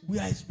wa ni. We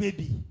are his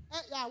baby.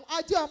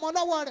 A jẹ́ ọmọ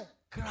lọ́wọ́ rẹ̀.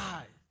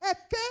 Cry. Ẹ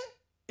ké.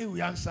 He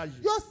will answer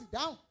you. Yóò sì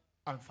dáhùn.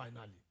 And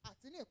finally,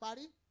 Àti ní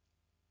ìparí.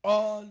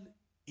 all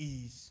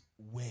is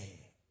well.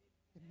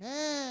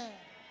 Amen.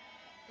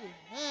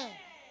 Amen.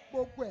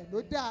 Gbogbo ẹ̀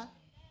ló dáa.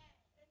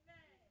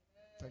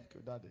 Thank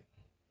you, Daddy.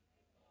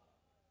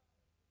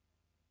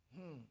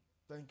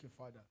 Thank you,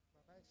 Father.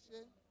 Bàbá ẹ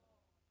ṣé.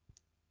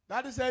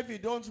 Daddy said if you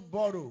don't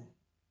borrow,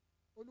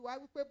 Olúwa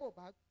wípé bò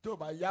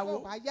bá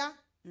yá,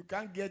 you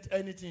can't get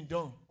anything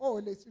done. o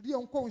ò lè rí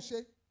ohunkóhun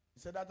ṣe. He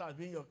said that has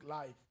been your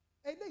life.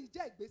 Eléyìí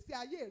jẹ́ ìgbésí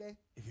ayé rẹ.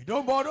 If you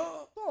don't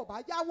borrow, Tó o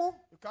bá yáwó,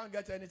 you can't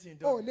get anything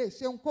o ò done. lè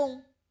ṣe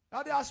ohunkóhun.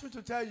 Daddy asked me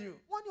to tell you.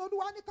 Wọ́n ní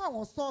Olúwa ní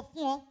káwọn sọ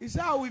fún ọ. He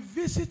said, I will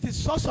visit the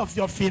source of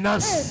your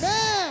finance.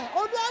 Amen.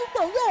 Olúwa wípé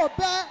òun yóò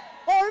bẹ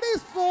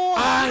orísun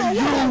And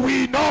you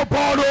will not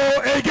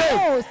borrow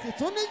again. o sì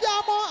tún ní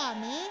yá mọ́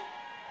àmín.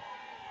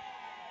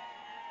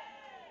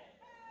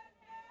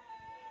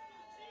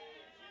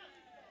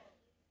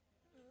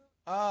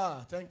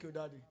 Thank you,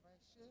 Daddy.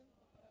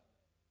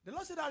 The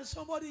Lord said there is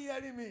somebody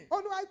hearing me.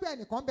 Olúwa wípé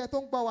ẹnìkan bẹ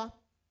tó ń gbọ́ wa.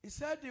 He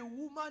said the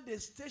woman they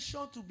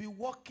stationed to be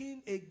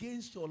working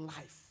against your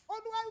life.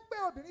 Olúwa wípé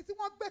obìnrin tí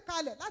wọ́n gbé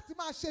kalẹ̀ láti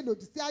máa ṣe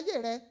lòdì sí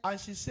ayé rẹ. And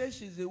she says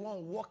she's the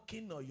one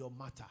working on your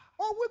matter.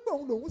 Ó wípé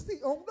òun ló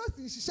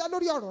sì ṣiṣẹ́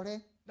lórí ọ̀rọ̀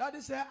rẹ.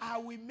 Daddy said, I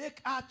will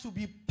make her to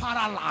be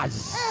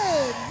paralyzed.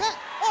 Amen.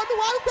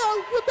 Olúwa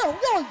wípé òun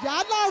yóò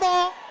yá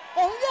lọ́rọ̀,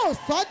 òun yóò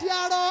sọ di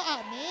arọ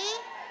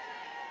àmín.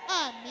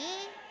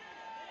 Àmín.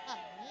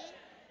 Àmín.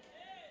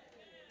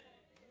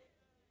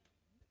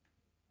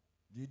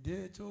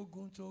 Dìde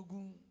tógun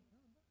tógun.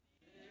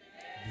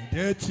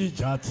 Dìde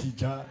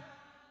tìjàtìjà.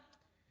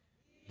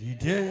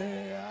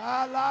 Dìde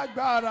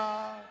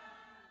alágbára.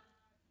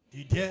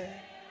 Dìde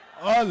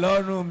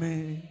Ọlọ́run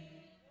mi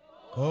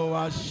kó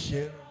wá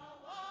ṣe.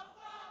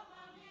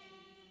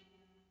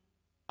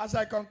 As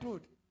I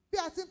conclude, Bí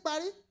a ti ń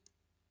parí.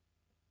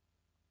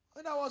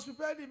 when I was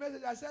preparing the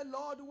message, I said,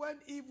 Lord, when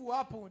evil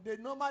happens, they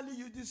normally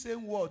use the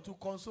same word to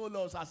console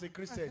us as a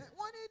Christian.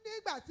 Wọ́n ní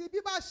nígbà tí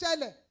ibi bá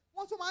ṣẹlẹ̀,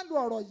 wọ́n tún máa ń lo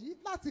ọ̀rọ̀ yìí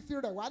láti fi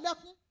rẹ̀ wá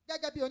lẹ́kún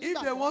gẹ́gẹ́ bí onígbàgbọ́.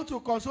 If they want to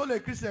console a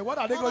Christian, what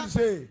are they going to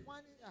say?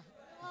 Wọ́n ní ọ̀dà.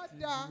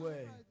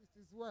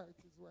 It is well.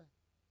 It is well.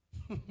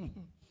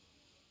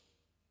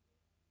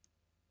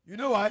 You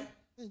know why?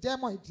 Ǹjẹ́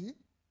mọ ìdí?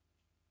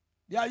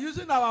 They are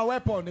using our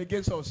weapon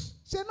against us.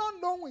 Ṣé náà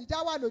ń lo ohun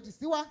ìjà wa lòdì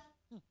sí wa?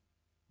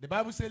 The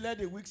Bible says, let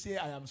the weak say,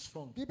 I am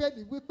strong.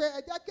 Bíbélì wípé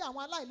ẹ jẹ́ kí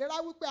àwọn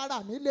aláìlera wípé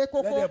ara mi le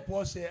kókó. Let the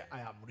poor say, I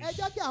am Ẹ rich.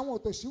 jẹ́ kí àwọn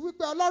òtòṣì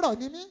wípé ọlọ́rọ̀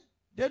ni mí.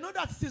 They know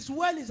that this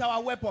well is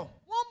our weapon.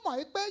 Wọ́n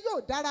mọ̀ pé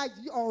yóò dára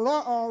yìí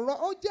ọ̀rọ̀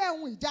ó jẹ́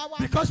ohun ìjà wa.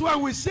 Because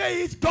when we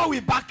say it, God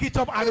will back it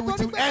up and it will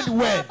end Nítorí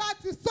well. pé bá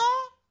ti sọ,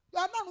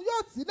 Ọlọ́run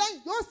yóò tì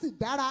lẹ́yìn yóò sì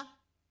dára.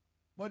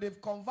 But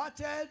they've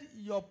converted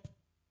your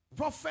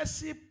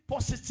prophecy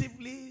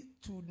positively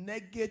to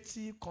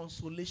negative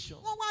consolation.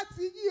 Wọ́n wá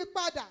ti yí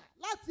padà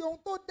láti ohun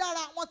tó dára,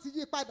 wọ́n ti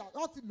yí padà,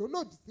 wọ́n ti lò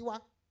lòdì sí wa.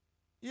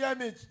 Hear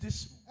me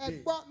this Ẹ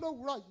day. gbọ́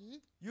lówùúrọ̀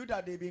yìí. You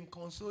that they've been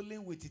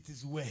consoling with it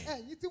is well.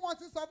 Ẹ̀yin tí wọ́n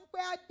ti sọ fún pé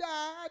á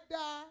dáa, á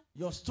dáa.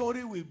 Your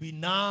story will be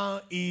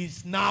now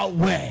is now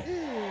well.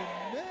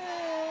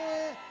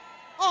 Amen.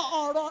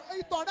 Ọ̀rọ̀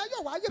ìtàn rẹ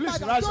yóò wá yí Please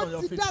padà rise on tó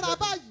your ti feet, dára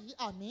brother. báyìí.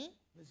 Àmín.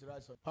 Please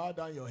rise up. Bow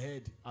down your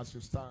head as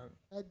you stand.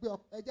 Ẹ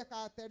jẹ́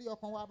ká tẹrí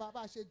ọkàn wa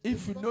bá ṣe jù.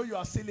 If you know you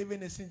are still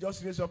living in sin,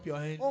 just raise up your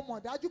hand. O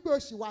mọ̀ dájú pé o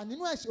ṣì wà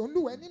nínú ẹ̀ṣẹ̀, o ń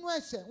lúwẹ̀ẹ́ nínú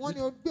ẹ̀ṣẹ̀. Wọ́n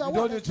ní o gbé You ọwọ́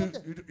don't rẹ need to.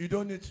 sókè. You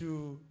don't need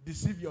to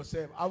deceive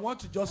yourself. I want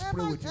to just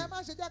pray with you. Ẹ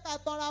má ṣe jẹ́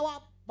ká tanra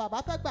wa.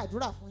 Bàbá fẹ́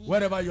gbàdúrà fún yín.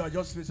 Wherever you are,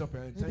 just raise up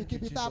your hand. Thank you,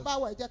 Ibikíbi tá a Jesus. bá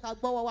wọ̀ ẹ jẹ́ ká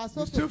gbọ́wọ́ wa You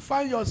sókè. still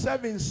find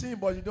yourself in sin,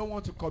 but you don't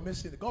want to commit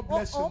sin. God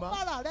bless you, O man.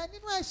 para rẹ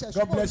nínú ẹ̀ṣẹ̀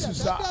God ṣùgbọ́n o bless you, ṣẹ̀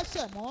sir. fẹ́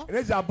dẹ́ṣẹ̀ mọ́.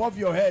 Raise it above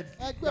your head.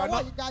 Ẹ You gbé are ọwọ́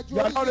not, yìí ga ju you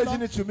are orí not yín raising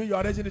lọ. it to me. You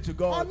are raising it to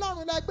God.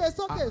 Ọlọ́run lẹ gbé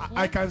sókè fún.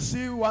 I can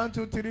see 1,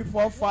 2, 3,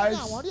 4, 5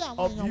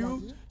 of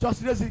you.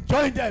 Just raise it.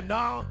 Join them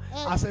now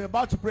as I'm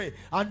about to pray.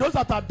 And those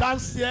that are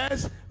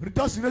downstairs,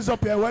 just raise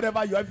up here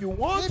wherever you are. If you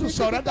want to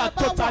surrender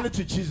totally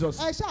to Jesus.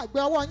 Ẹ ṣáà gbé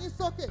ọwọ́ yín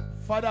sókè.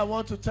 Father, I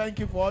want to thank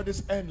you for all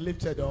this hand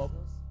lifted up.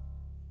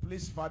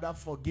 Please, Father,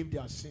 forgive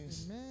their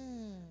sins.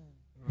 Amen.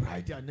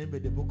 Write their name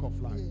in the book of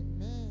life.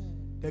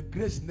 Amen. The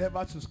grace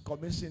never to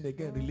commit sin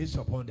again release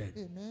upon them.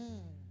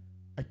 Amen.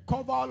 I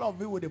cover all of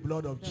you with the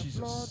blood of The Jesus.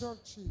 blood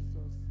of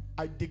Jesus.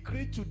 I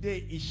decree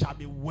today it shall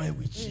be well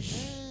with you.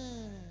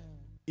 Amen.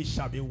 it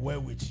shall be well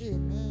with you.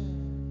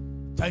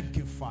 Amen. Thank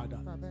you, Father.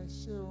 Bàbá ẹ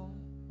ṣé o.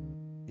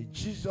 In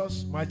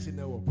Jesus' mighty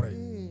name we pray.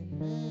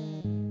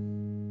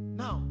 Amen.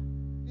 Now,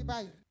 Ní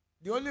báyìí,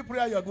 the only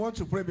prayer you're going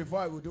to pray before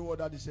I will do what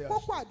Daddy says.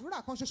 kókó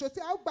àdúrà kan ṣoṣo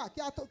tí a ó gbà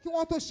kí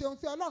wọ́n tó ṣe ohun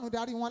tí Ọlọ́run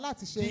darí wọn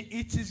láti ṣe.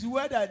 It is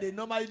where that they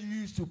normally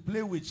use to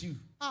play with you.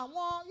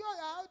 Àwọn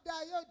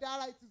yóò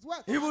dára, it is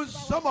well. Even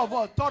some of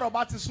us thought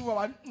about it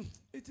soon.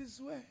 It is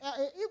well.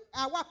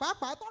 Àwa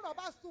pàápàá tọ́rọ̀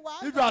bá sú wa.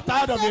 If you are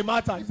tired of the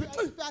matter, if you are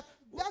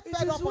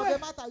fed up of the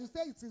matter, you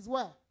say it is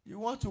well. You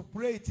want to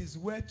pray it is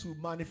well to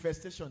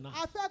manifestation now.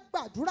 A fẹ́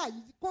gbàdúrà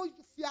yìí kó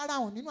fi ara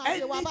hàn nínú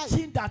ayé wa báyìí.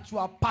 Anything that you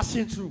are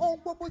passing through, ohun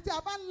gbogbo tí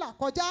a bá ń là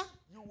kọjá.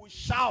 you will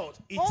shout,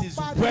 it is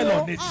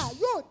well on it.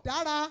 Yóò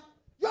dára,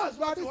 yóò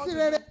yọrí sí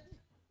rere.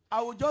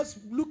 I will just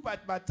look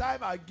at my time.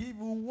 I'll give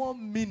you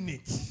 1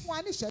 minute.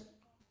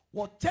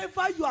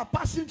 Whatever you are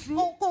passing through,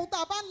 or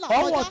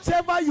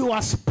whatever you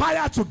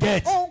aspire to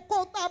get, you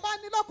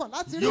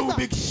will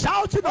be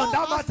shouting on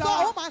that matter.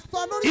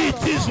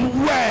 It is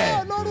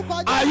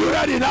well. Are you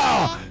ready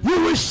now?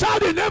 You will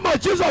shout the name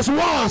of Jesus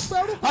once.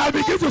 I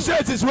begin to say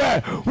it is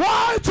well.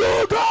 1,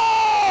 2,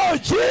 go!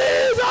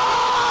 Jesus!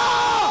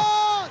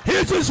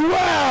 It is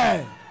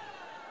well.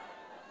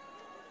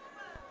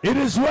 It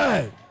is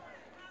well.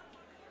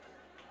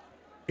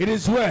 It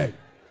is well.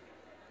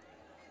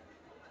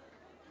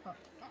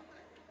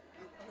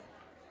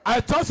 I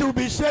thought you would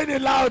be saying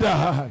it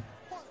louder.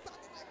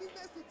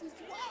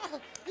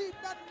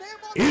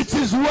 It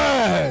is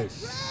well.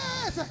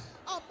 Yes, a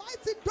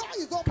mighty door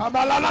is open.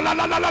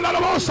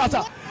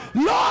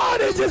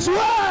 Lord, it is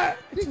well.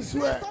 It is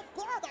well.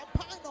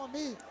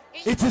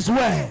 It is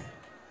well.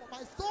 For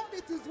my soul,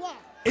 it is well.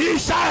 It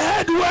shall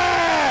head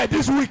well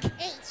this week.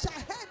 It shall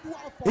head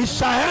well. It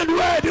shall head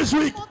well this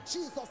week.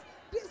 Jesus,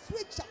 this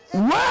week shall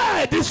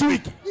well this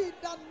week. In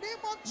the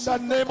name of Jesus. The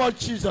name of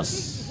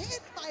Jesus.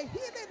 My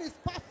healing is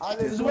perfect.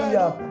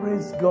 Hallelujah.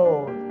 Praise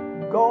God.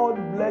 God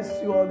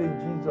bless you all in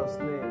Jesus'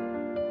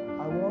 name.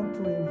 I want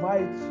to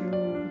invite you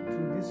to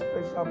this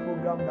special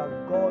program that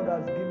God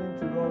has given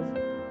to us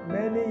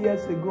many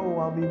years ago.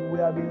 We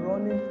have been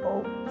running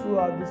all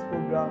throughout this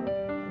program.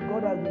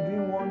 God has been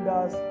doing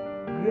wonders,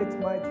 great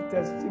mighty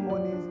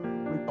testimonies.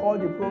 We call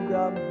the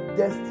program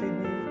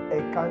Destiny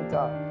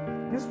Encounter.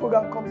 This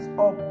program comes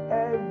up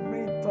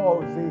every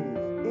Thursday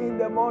in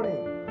the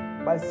morning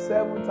by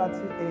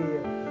 7:30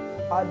 a.m.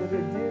 at the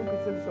Redeemed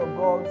Christian Church of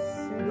God,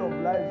 Seed of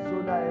Life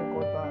Zona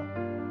Headquarters,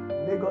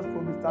 Lagos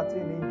Province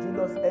 13 in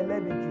Julius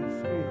Elebiju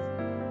Street,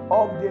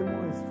 off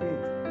Demuri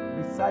Street,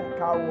 beside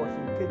Car Wash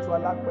in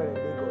Ketu-Alapere,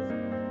 Lagos.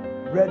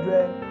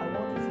 Brethren, I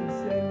want to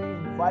sincerely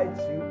invite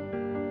you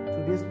to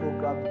this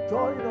program.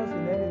 Join us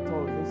in any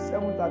Thursday,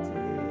 7:30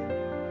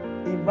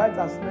 a.m. Invite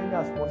as many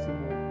as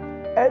possible.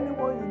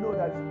 Anyone you know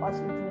that is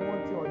passing through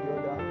one thing or the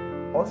other,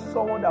 or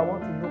someone that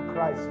wants to know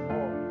Christ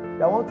more,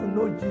 that want to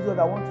know Jesus,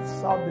 that want to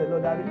serve the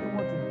Lord, that really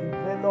want to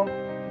develop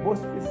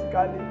both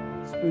physically,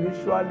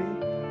 spiritually.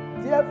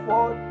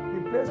 Therefore, the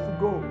place to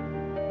go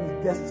is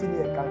Destiny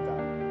Encounter.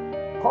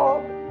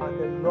 Come and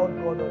the Lord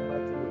God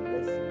Almighty will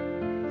bless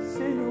you.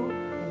 See you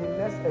in the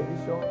next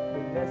edition,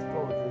 the next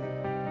Thursday,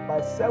 by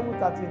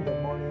 7:30 in the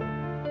morning,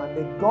 and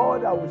the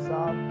God I will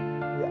serve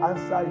will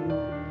answer you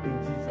in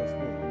Jesus'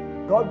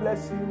 name. God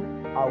bless you.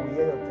 I will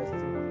hear your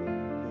testimony.